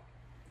all.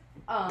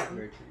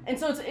 And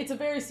so it's a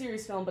very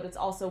serious film, but it's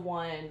also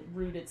one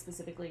rooted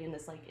specifically in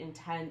this like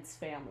intense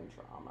family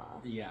drama.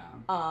 Yeah.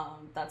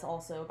 That's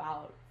also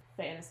about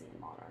fantasy and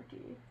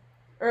monarchy,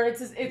 or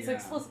it's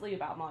explicitly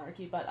about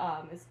monarchy, but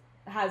it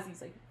has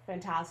these like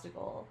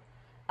fantastical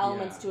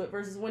elements to it.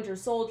 Versus Winter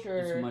Soldier,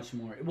 it's much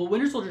more. Well,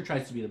 Winter Soldier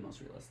tries to be the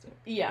most realistic.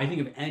 Yeah. I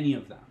think of any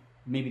of them,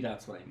 maybe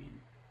that's what I mean.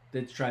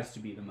 That tries to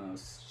be the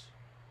most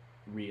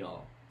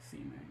real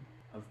seeming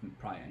of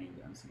probably any of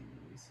the MCU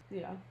movies.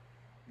 Yeah.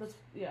 That's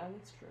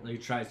true.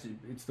 Like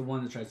it's the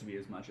one that tries to be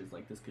as much as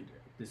like this could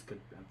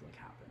have like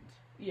happened.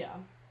 Yeah.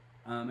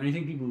 And I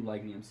think people who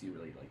like the MCU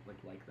really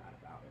like that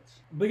about it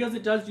because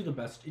it does the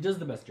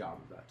best job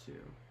of that too,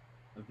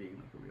 of being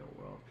like a real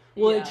world.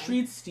 Well, it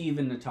treats Steve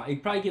and Natasha.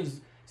 It probably gives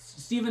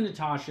Steve and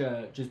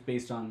Natasha, just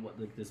based on what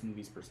like this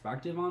movie's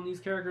perspective on these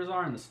characters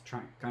are and this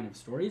kind of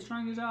story it's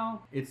trying to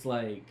tell. It's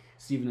like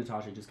Steve and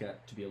Natasha just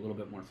get to be a little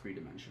bit more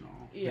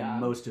three-dimensional than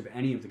most of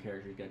any of the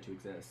characters get to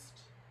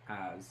exist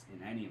as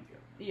in any of the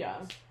other movies. Yeah.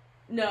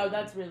 No,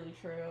 that's really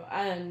true.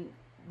 And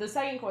the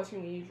second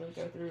question we usually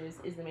go through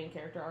is the main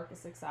character arc a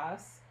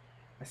success?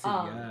 I say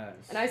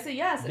yes. And I say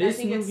yes. This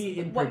and I think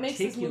movie what makes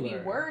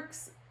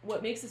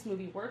this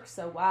movie work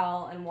so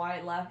well and why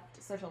it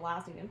left such a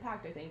lasting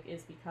impact, I think,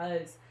 is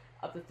because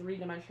of the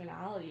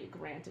three-dimensionality it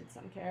granted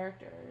some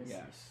characters.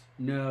 Yes.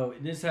 No,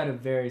 this had a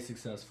very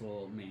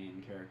successful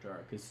main character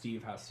arc because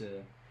Steve has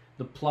to...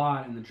 The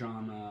plot and the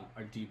drama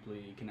are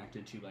deeply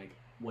connected to, like,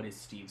 what is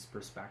Steve's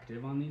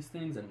perspective on these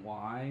things and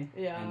why?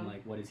 Yeah. And,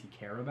 like, what does he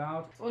care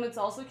about? Well, and it's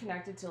also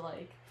connected to,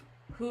 like,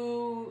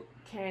 who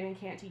can and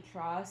can't he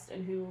trust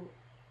and who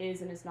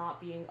is and is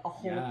not being a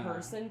whole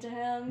person to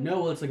him.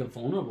 No, well, it's, like, a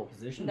vulnerable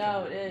position.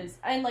 No, it is.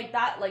 And, like,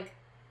 that, like,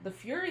 the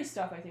Fury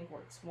stuff, I think,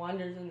 works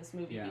wonders in this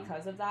movie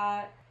because of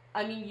that.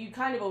 I mean, you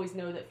kind of always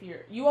know that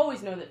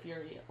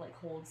Fury, like,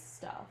 holds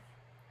stuff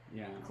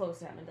close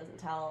to him and doesn't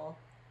tell...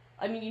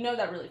 I mean, you know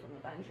that really from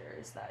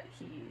Avengers, that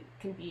he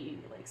can be,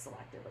 like,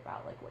 selective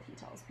about, like, what he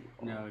tells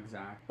people. No,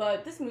 exactly.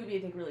 But this movie, I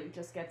think, really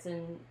just gets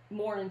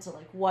more into,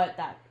 like, what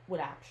that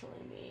would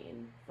actually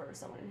mean for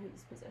someone in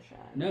his position.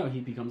 No, he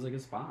becomes, like, a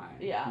spy.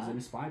 Yeah. He's in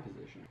a spy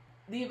position.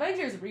 The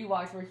Avengers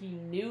rewatch where he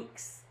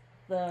nukes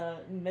the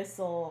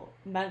missile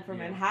meant for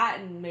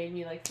Manhattan made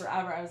me, like,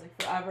 forever. I was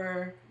like,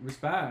 forever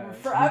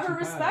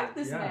respect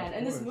this man.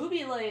 And this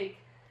movie, like...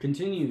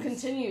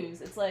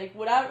 Continues. It's like,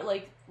 without,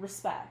 like,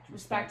 respect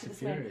to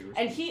this man.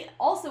 And he,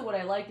 also what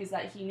I like is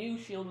that he knew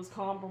S.H.I.E.L.D. was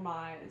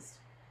compromised,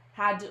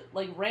 had to,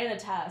 like, ran a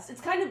test. It's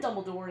kind of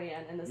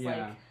Dumbledorian in this,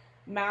 like,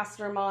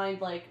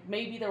 mastermind, like,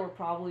 maybe there were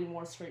probably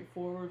more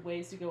straightforward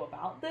ways to go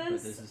about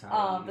this.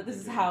 But this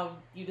is how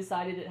you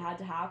decided it had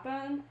to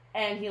happen.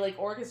 And he, like,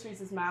 orchestrates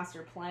this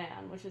master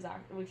plan, which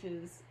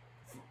is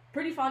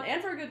pretty fun, and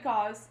for a good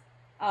cause,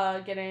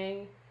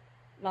 getting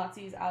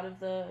Nazis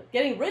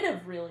getting rid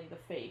of, really, the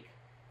fake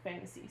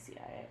fantasy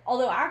CIA.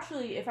 Although,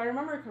 actually, if I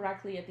remember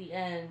correctly, at the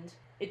end,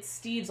 it's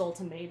Steve's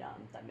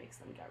ultimatum that makes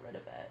them get rid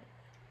of it.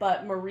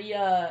 But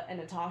Maria and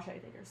Natasha, I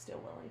think, are still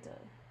willing to.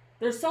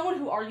 There's someone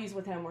who argues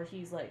with him where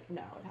he's like,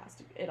 no,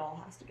 it all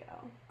has to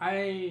go.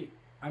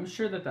 I'm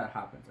sure that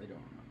happens. I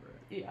don't remember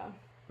it. Yeah.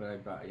 But I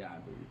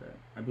believe it.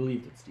 I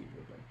believe that Steve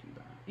would like do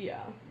that.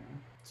 Yeah.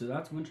 So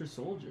that's Winter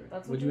Soldier.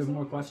 Would You have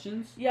more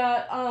questions?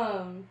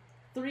 Yeah.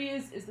 3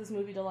 is this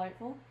movie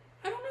delightful?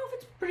 I don't know if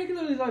it's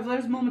particularly delightful. It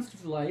has moments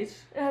of delight.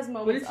 It has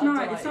moments, but it's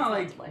not. It's not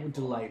like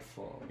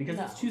delightful because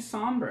no. it's too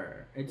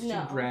somber. It's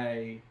too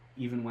gray.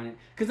 Even when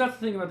because that's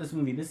the thing about this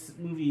movie. This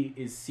movie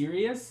is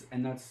serious,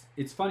 and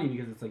it's funny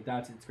because it's like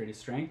that's its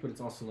greatest strength, but it's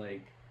also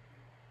like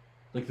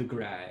the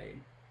gray.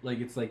 Like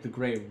it's like the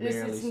gray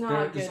rarely.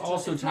 There's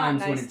also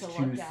times when it's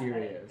too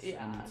serious,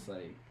 and it's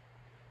like,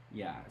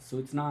 yeah. So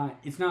it's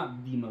not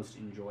the most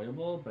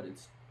enjoyable, but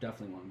it's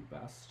definitely one of the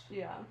best.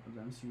 Yeah. Of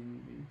the MCU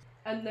movies.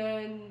 And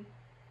then,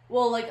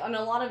 well, like on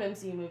a lot of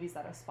MCU movies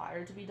that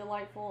aspire to be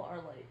delightful are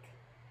like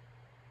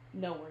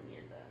nowhere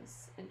near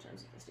this in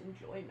terms of just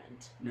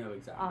enjoyment. No,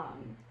 exactly.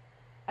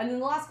 And then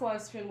the last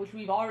question, which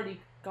we've already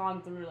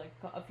gone through like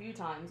a few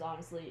times,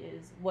 honestly,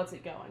 is what's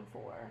it going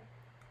for?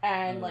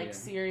 And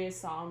serious,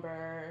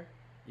 somber,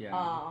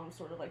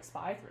 sort of like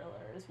spy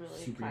thriller is really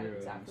superhero kind of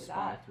exactly spy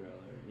that. Thriller,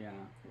 yeah.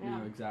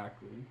 No,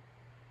 exactly.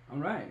 All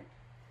right,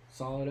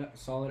 solid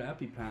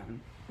EpiPen.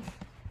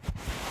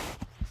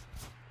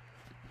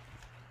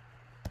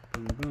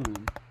 Boom,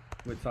 boom.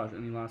 Wait, Sasha,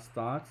 any last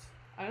thoughts?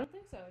 I don't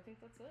think so. I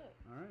think that's it.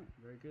 All right,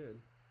 very good.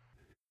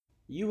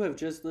 You have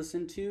just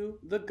listened to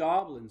The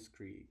Goblins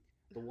Creek,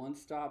 the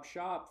one-stop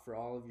shop for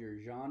all of your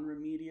genre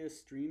media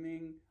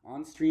streaming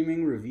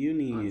review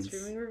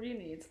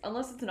needs.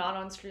 Unless it's not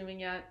on streaming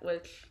yet,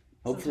 which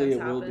hopefully it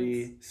happens. will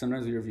be.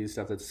 Sometimes we review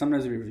stuff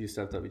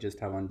that we just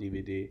have on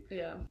DVD.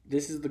 Yeah.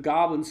 This is The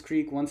Goblins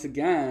Creek once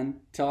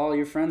again. Tell all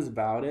your friends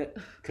about it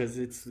because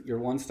it's your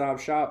one-stop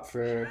shop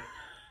for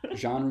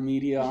genre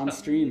media on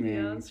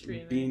streaming,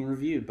 being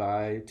reviewed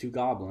by two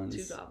goblins.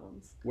 Two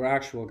goblins. We're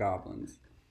actual goblins.